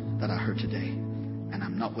word that I heard today, and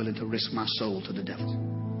I'm not willing to risk my soul to the devil,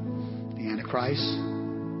 the Antichrist,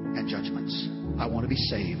 and judgments. I want to be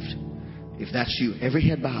saved. If that's you, every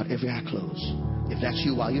head bowed, every eye closed. If that's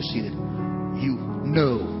you while you're seated, you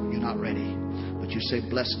know you're not ready, but you say,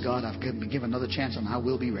 bless God, I've been given another chance and I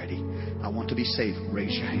will be ready. I want to be saved.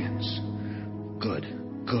 Raise your hands. Good.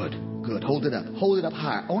 Hold it up. Hold it up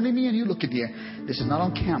higher. Only me and you looking here. This is not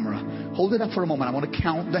on camera. Hold it up for a moment. I want to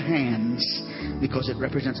count the hands because it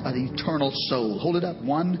represents an eternal soul. Hold it up.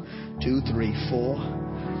 1, 2, 3, 4,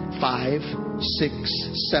 5, 6,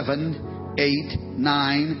 7, 8,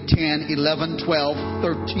 9, 10, 11, 12,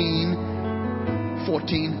 13,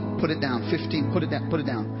 14. Put it down. 15. Put it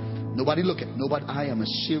down. Nobody look at. Nobody. I am as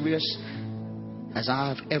serious as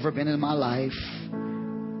I've ever been in my life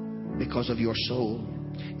because of your soul.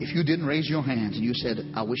 If you didn't raise your hands and you said,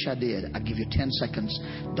 I wish I did, I'd give you 10 seconds.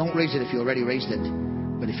 Don't raise it if you already raised it.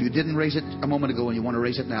 But if you didn't raise it a moment ago and you want to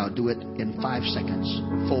raise it now, do it in 5 seconds.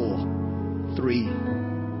 4, 3,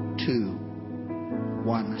 2,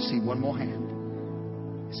 1. I see one more hand.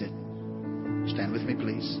 Is it? Stand with me,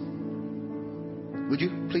 please. Would you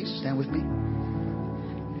please stand with me?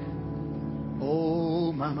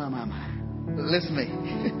 Oh, my. Listen to me.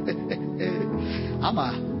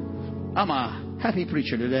 I'm a happy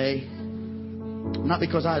preacher today. Not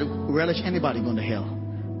because I relish anybody going to hell,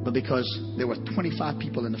 but because there were 25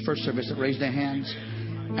 people in the first service that raised their hands,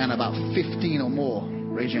 and about 15 or more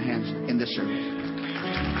raised your hands in this service.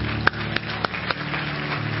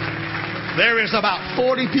 There is about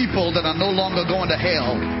 40 people that are no longer going to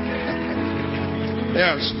hell.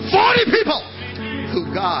 There's 40 people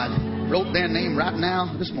who God wrote their name right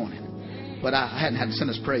now this morning. But I hadn't had the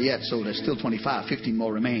sinner's prayer yet, so there's still 25. 15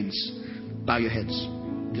 more remains. Bow your heads.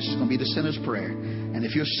 This is going to be the sinner's prayer. And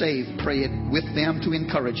if you're saved, pray it with them to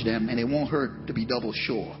encourage them, and it won't hurt to be double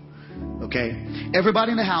sure. Okay?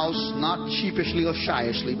 Everybody in the house, not sheepishly or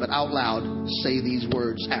shyishly, but out loud, say these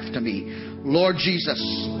words after me. Lord Jesus,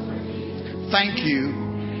 thank you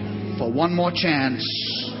for one more chance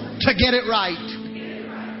to get it right.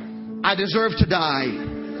 I deserve to die.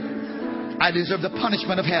 I deserve the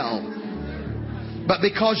punishment of hell. But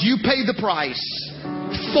because you paid the price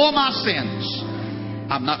for my sins,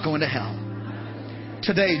 I'm not going to hell.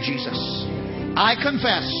 Today, Jesus, I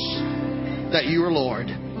confess that you are Lord.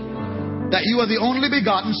 That you are the only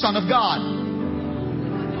begotten Son of God.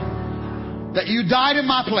 That you died in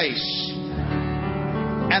my place.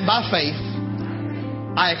 And by faith,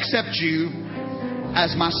 I accept you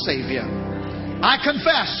as my Savior. I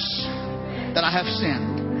confess that I have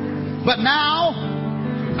sinned. But now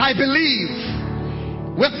I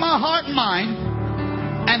believe with my heart and mind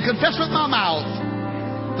and confess with my mouth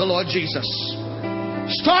the Lord Jesus.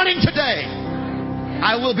 Starting today,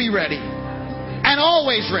 I will be ready and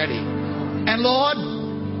always ready. And Lord,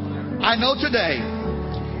 I know today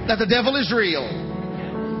that the devil is real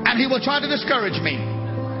and he will try to discourage me.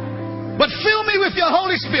 But fill me with your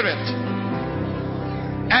Holy Spirit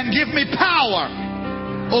and give me power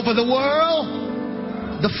over the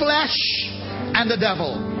world, the flesh, and the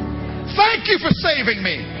devil. Thank you for saving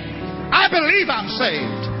me. I believe I'm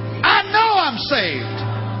saved. I know I'm saved.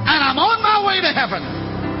 And I'm on my way to heaven.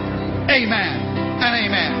 Amen and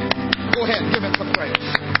amen. Go ahead, give him some praise.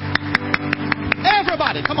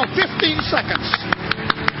 Everybody, come on, 15 seconds.